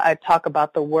Nigeria, I talk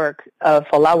about the work of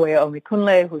Folawe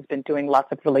Omikunle, who's been doing lots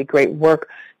of really great work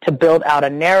to build out a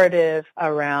narrative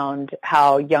around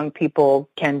how young people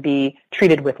can be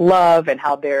treated with love and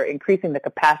how they're increasing the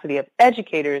capacity of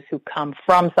educators who come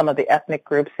from some of the ethnic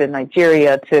groups in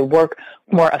Nigeria to work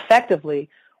more effectively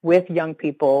with young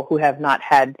people who have not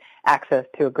had access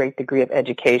to a great degree of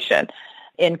education.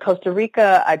 In Costa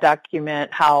Rica, I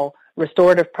document how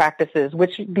restorative practices,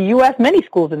 which the U.S., many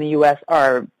schools in the U.S.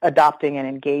 are adopting and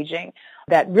engaging,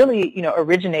 that really,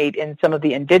 originate in some of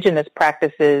the indigenous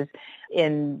practices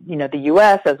in, the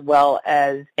U.S. as well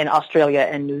as in Australia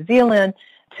and New Zealand,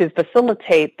 to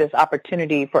facilitate this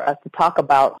opportunity for us to talk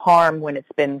about harm when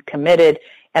it's been committed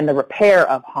and the repair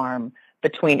of harm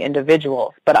between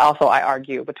individuals, but also, I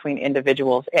argue, between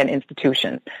individuals and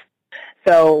institutions.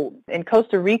 So in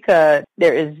Costa Rica,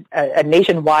 there is a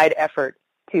nationwide effort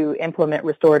to implement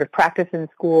restorative practice in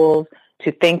schools,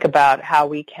 to think about how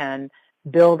we can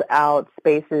build out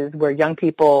spaces where young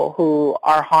people who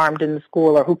are harmed in the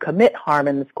school or who commit harm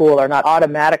in the school are not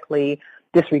automatically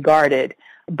disregarded,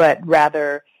 but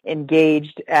rather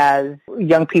engaged as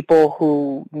young people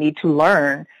who need to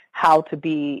learn how to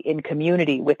be in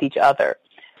community with each other.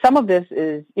 Some of this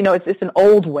is, it's an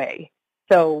old way.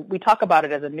 So we talk about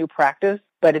it as a new practice,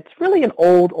 but it's really an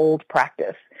old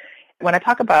practice. When I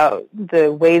talk about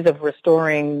the ways of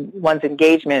restoring one's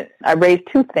engagement, I raise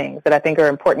 2 things that I think are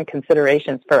important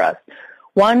considerations for us.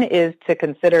 One is to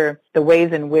consider the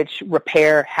ways in which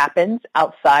repair happens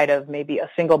outside of maybe a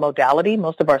single modality.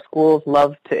 Most of our schools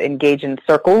love to engage in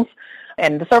circles,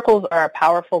 and the circles are a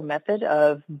powerful method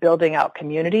of building out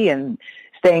community and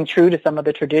staying true to some of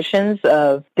the traditions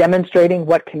of demonstrating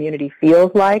what community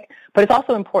feels like. But it's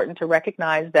also important to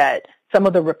recognize that some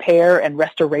of the repair and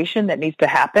restoration that needs to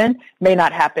happen may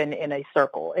not happen in a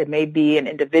circle. It may be an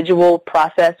individual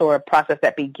process or a process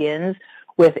that begins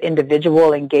with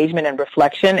individual engagement and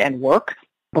reflection and work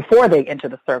before they enter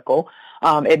the circle.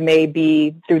 It may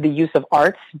be through the use of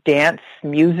arts, dance,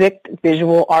 music,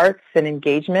 visual arts, and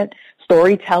engagement,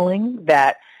 storytelling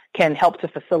that can help to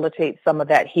facilitate some of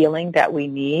that healing that we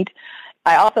need.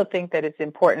 I also think that it's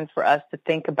important for us to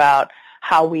think about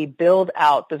how we build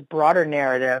out this broader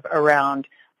narrative around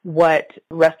what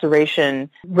restoration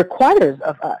requires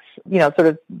of us. Sort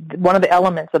of one of the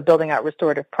elements of building out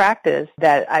restorative practice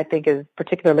that I think is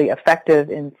particularly effective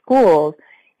in schools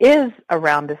is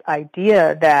around this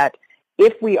idea that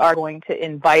if we are going to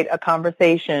invite a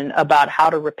conversation about how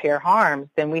to repair harms,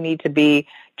 then we need to be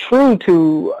true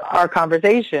to our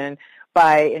conversation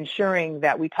by ensuring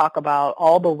that we talk about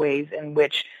all the ways in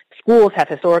which schools have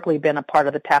historically been a part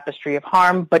of the tapestry of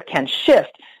harm, but can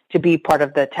shift to be part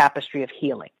of the tapestry of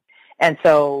healing. And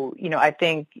so, I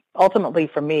think ultimately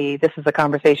for me, this is a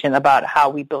conversation about how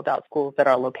we build out schools that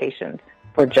are locations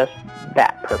for just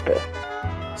that purpose.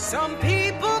 Some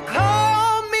people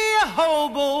call me a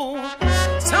hobo.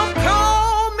 Some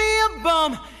call me a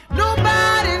bum.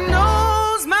 Nobody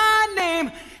knows my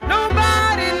name.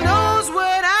 Nobody knows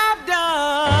what I've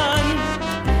done.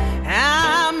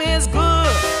 I'm as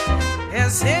good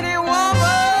as any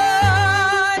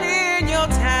woman in your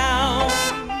town.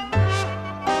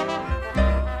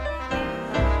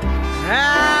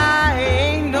 I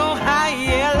ain't no high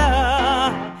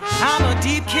yeller. I'm a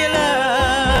deep killer.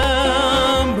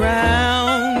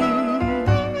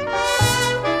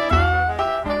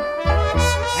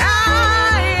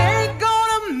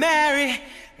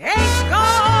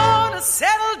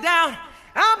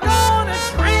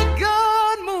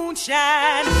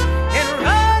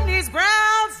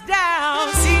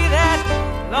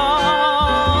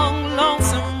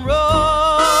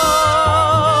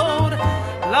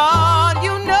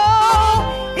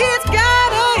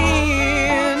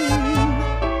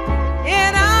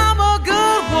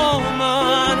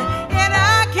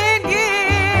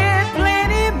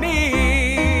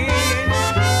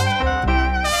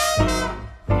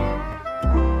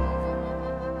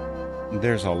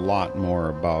 shares a lot more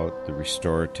about the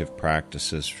restorative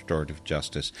practices, restorative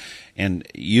justice, and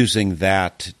using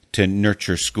that to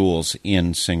nurture schools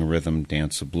in Sing a Rhythm,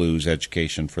 Dance a Blues,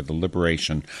 Education for the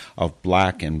Liberation of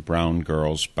Black and Brown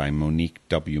Girls by Monique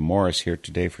W. Morris here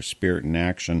today for Spirit in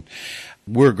Action.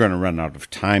 We're going to run out of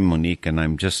time, Monique, and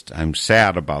I'm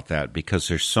sad about that because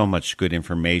there's so much good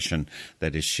information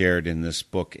that is shared in this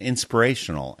book,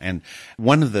 inspirational. And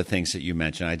one of the things that you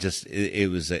mentioned,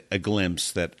 it was a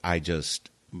glimpse that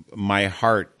my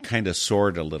heart kind of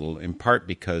soared a little, in part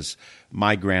because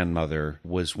my grandmother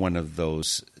was one of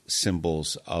those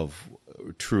symbols of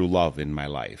true love in my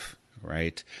life,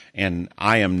 right? And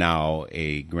I am now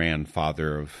a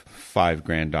grandfather of 5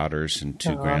 granddaughters and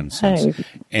 2 grandsons. Hey.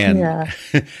 And yeah.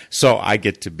 So I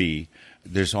get to be,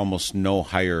 there's almost no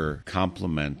higher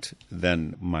compliment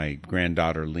than my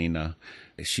granddaughter Lena.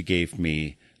 She gave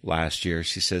me last year.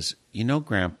 She says, "You know,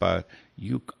 Grandpa,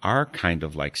 you are kind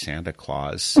of like Santa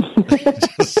Claus."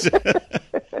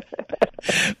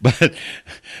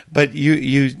 But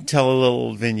you tell a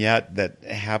little vignette that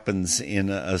happens in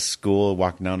a school,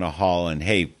 walking down a hall, and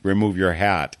hey, remove your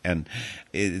hat. And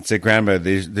it's a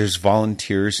grandmother. There's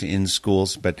volunteers in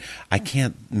schools, but I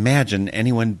can't imagine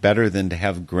anyone better than to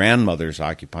have grandmothers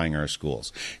occupying our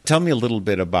schools. Tell me a little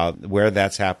bit about where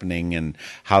that's happening and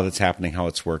how that's happening, how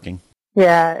it's working.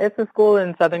 Yeah, it's a school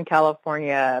in Southern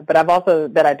California, but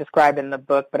that I describe in the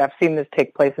book, but I've seen this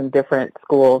take place in different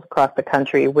schools across the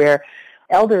country where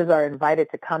elders are invited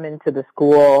to come into the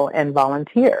school and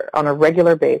volunteer on a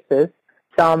regular basis.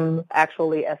 Some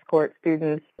actually escort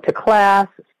students to class.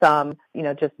 Some,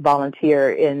 just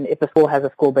volunteer if the school has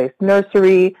a school-based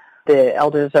nursery. The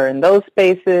elders are in those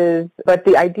spaces. But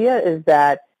the idea is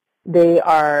that they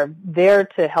are there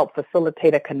to help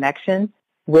facilitate a connection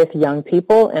with young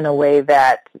people in a way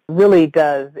that really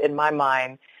does, in my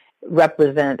mind,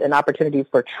 represent an opportunity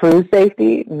for true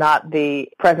safety, not the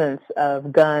presence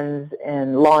of guns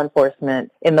and law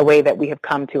enforcement in the way that we have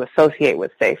come to associate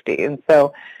with safety. And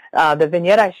so the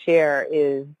vignette I share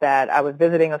is that I was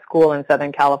visiting a school in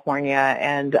Southern California,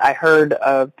 and I heard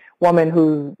a woman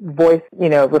whose voice,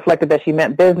 reflected that she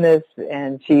meant business,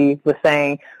 and she was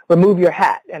saying, "Remove your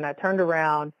hat." And I turned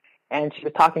around, and she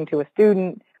was talking to a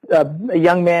student, a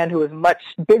young man who was much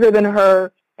bigger than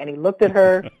her, and he looked at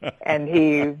her, and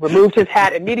he removed his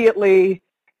hat immediately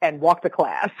and walked to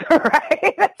class,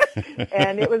 right?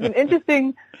 And it was an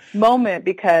interesting moment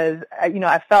because,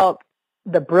 I felt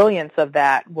the brilliance of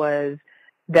that was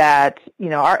that,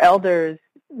 our elders,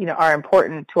 are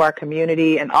important to our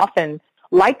community, and often,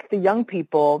 like the young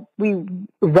people, we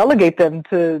relegate them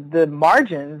to the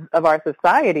margins of our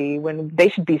society when they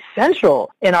should be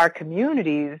central in our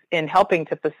communities in helping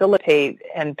to facilitate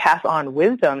and pass on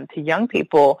wisdom to young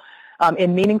people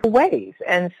in meaningful ways.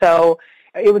 And so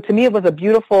to me, it was a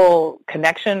beautiful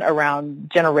connection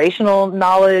around generational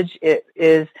knowledge. It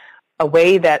is a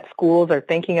way that schools are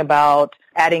thinking about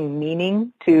adding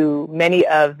meaning to many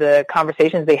of the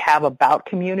conversations they have about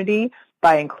community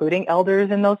by including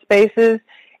elders in those spaces.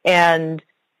 And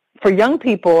for young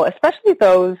people, especially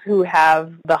those who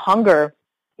have the hunger,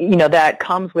 that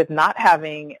comes with not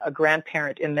having a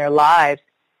grandparent in their lives,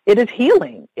 it is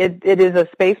healing. It is a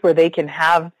space where they can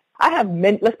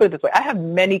let's put it this way, I have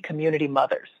many community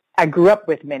mothers. I grew up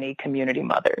with many community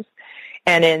mothers.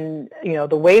 And in,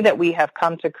 the way that we have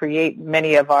come to create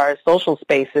many of our social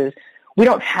spaces, we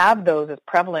don't have those as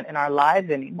prevalent in our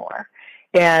lives anymore.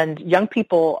 And young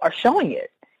people are showing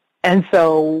it. And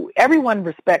so everyone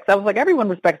respects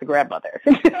the grandmother.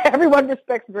 Everyone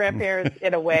respects grandparents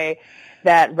in a way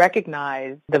that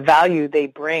recognize the value they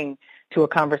bring to a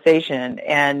conversation.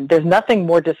 And there's nothing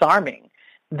more disarming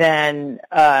than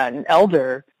an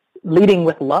elder leading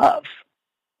with love.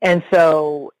 And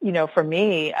so, for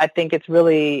me, I think it's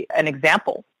really an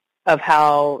example of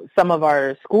how some of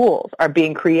our schools are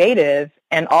being creative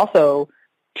and also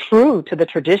true to the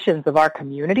traditions of our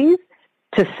communities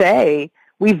to say,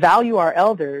 we value our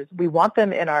elders. We want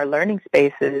them in our learning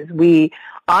spaces. We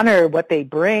honor what they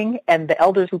bring, and the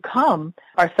elders who come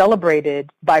are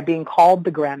celebrated by being called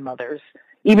the grandmothers.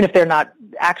 Even if they're not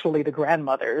actually the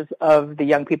grandmothers of the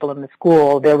young people in the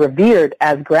school, they're revered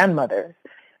as grandmothers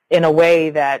in a way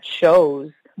that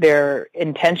shows their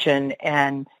intention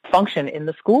and function in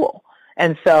the school.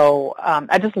 And so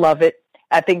I just love it.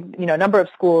 I think, a number of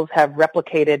schools have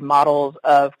replicated models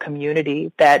of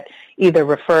community that either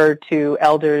refer to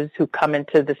elders who come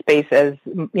into the space as,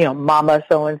 mama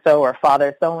so-and-so or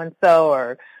father so-and-so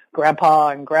or grandpa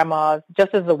and grandma,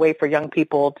 just as a way for young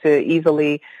people to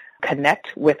easily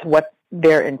connect with what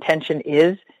their intention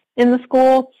is in the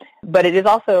school, but it is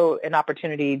also an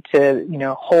opportunity to,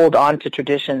 hold on to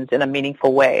traditions in a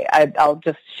meaningful way. I'll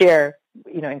just share,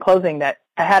 in closing, that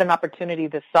I had an opportunity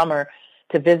this summer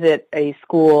to visit a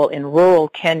school in rural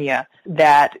Kenya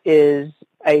that is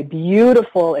a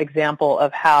beautiful example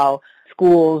of how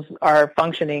schools are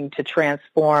functioning to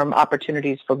transform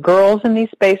opportunities for girls in these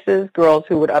spaces, girls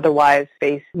who would otherwise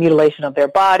face mutilation of their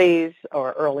bodies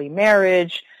or early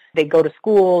marriage. They go to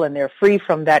school and they're free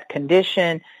from that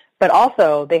condition. But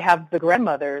also they have the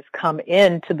grandmothers come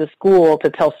into the school to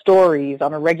tell stories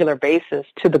on a regular basis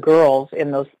to the girls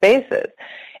in those spaces.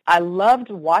 I loved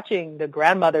watching the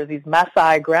grandmothers, these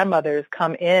Maasai grandmothers,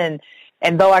 come in,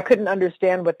 and though I couldn't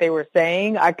understand what they were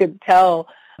saying, I could tell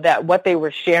that what they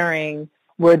were sharing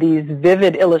were these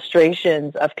vivid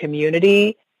illustrations of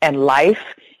community and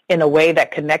life in a way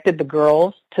that connected the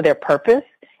girls to their purpose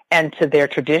and to their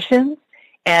traditions.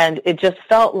 And it just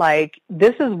felt like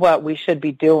this is what we should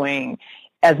be doing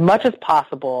as much as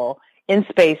possible in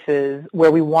spaces where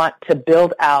we want to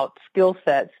build out skill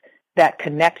sets that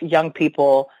connect young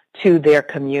people to their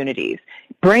communities.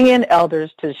 Bring in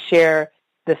elders to share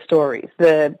the stories.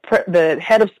 The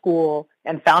head of school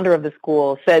and founder of the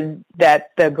school said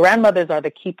that the grandmothers are the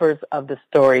keepers of the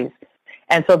stories.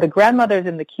 And so the grandmothers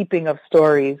in the keeping of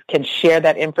stories can share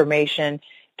that information,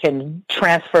 can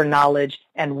transfer knowledge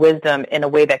and wisdom in a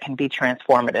way that can be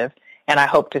transformative. And I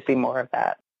hope to see more of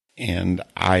that. And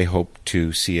I hope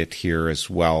to see it here as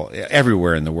well,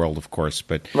 everywhere in the world, of course,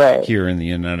 but here in the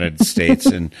United States.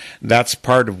 And that's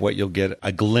part of what you'll get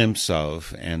a glimpse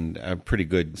of, and a pretty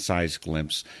good sized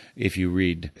glimpse, if you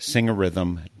read Sing a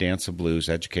Rhythm, Dance a Blues,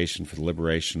 Education for the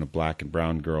Liberation of Black and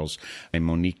Brown Girls by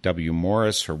Monique W.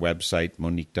 Morris, her website,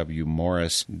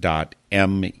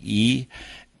 moniquewmorris.me.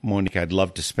 Monique, I'd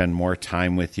love to spend more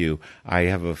time with you. I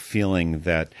have a feeling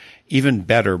that even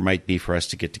better might be for us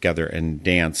to get together and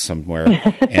dance somewhere.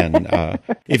 And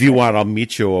if you want, I'll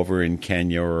meet you over in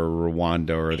Kenya or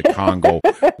Rwanda or the Congo,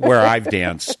 where I've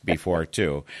danced before,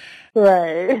 too.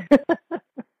 Right.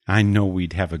 I know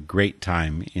we'd have a great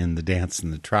time in the dance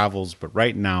and the travels, but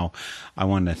right now I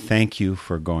want to thank you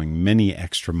for going many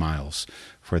extra miles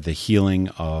for the healing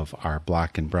of our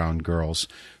Black and Brown girls,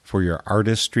 for your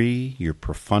artistry, your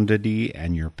profundity,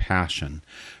 and your passion,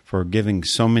 for giving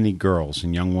so many girls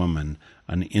and young women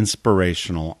an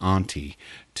inspirational auntie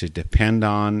to depend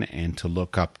on and to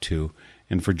look up to,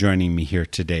 and for joining me here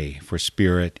today for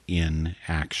Spirit in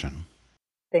Action.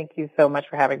 Thank you so much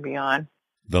for having me on.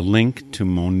 The link to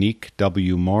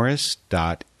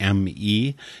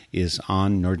moniquewmorris.me is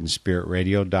on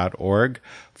northernspiritradio.org.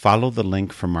 Follow the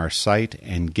link from our site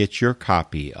and get your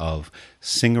copy of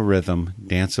Sing a Rhythm,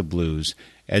 Dance a Blues,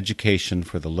 Education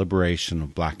for the Liberation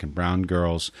of Black and Brown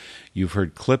Girls. You've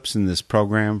heard clips in this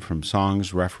program from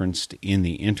songs referenced in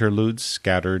the interludes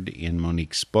scattered in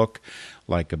Monique's book,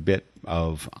 like a bit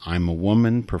of I'm a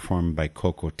Woman performed by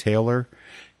Coco Taylor,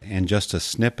 and just a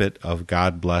snippet of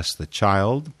God Bless the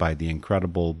Child by the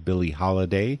incredible Billie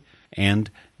Holiday, and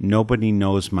Nobody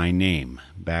Knows My Name.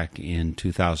 Back in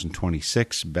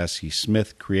 2026, Bessie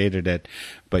Smith created it,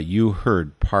 but you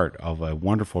heard part of a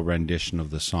wonderful rendition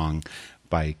of the song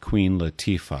by Queen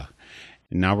Latifah.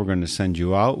 And now we're going to send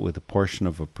you out with a portion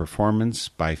of a performance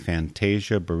by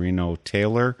Fantasia Barrino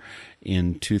Taylor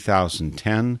in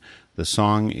 2010. The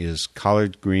song is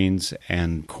Collard Greens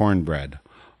and Cornbread,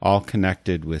 all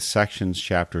connected with sections,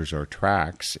 chapters, or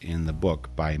tracks in the book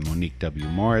by Monique W.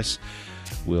 Morris.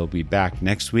 We'll be back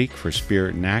next week for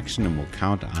Spirit in Action, and we'll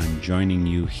count on joining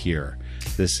you here.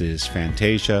 This is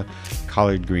Fantasia,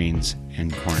 Collard Greens,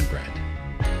 and Cornbread.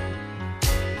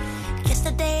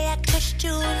 Yesterday I kissed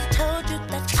you and told you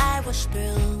that I was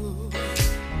through,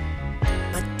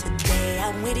 but today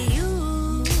I'm with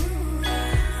you,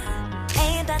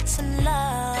 and that's in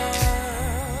love.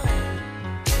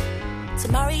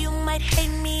 Tomorrow you might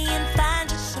hate me and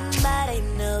find you somebody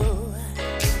new,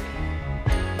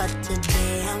 but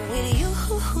today I'm with you,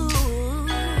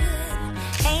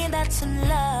 and that's in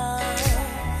love.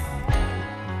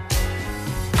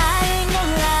 I ain't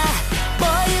gonna lie,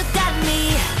 boy, you got me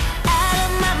out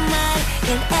of my mind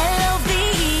in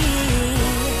L.O.V.E.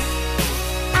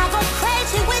 I go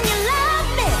crazy when you love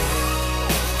me,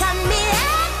 got me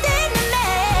acting a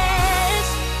mess,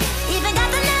 even got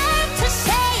the nerve to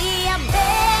say I'm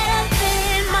better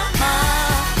than my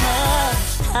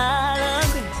mama's. Collard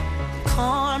greens,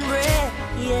 cornbread,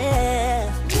 yeah.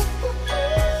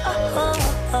 Oh,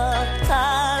 collard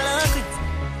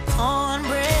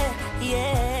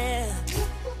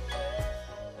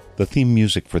The theme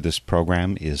music for this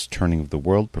program is Turning of the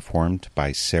World, performed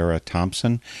by Sarah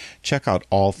Thompson. Check out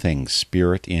all things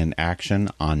Spirit in Action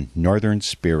on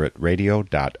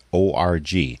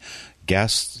northernspiritradio.org.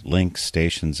 Guests, links,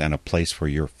 stations, and a place for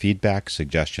your feedback,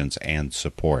 suggestions, and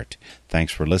support.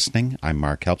 Thanks for listening. I'm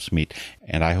Mark Helpsmeet,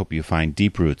 and I hope you find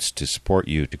deep roots to support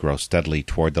you to grow steadily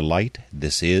toward the light.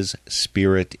 This is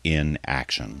Spirit in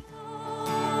Action.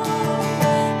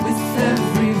 With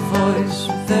every voice,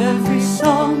 with every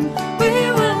song,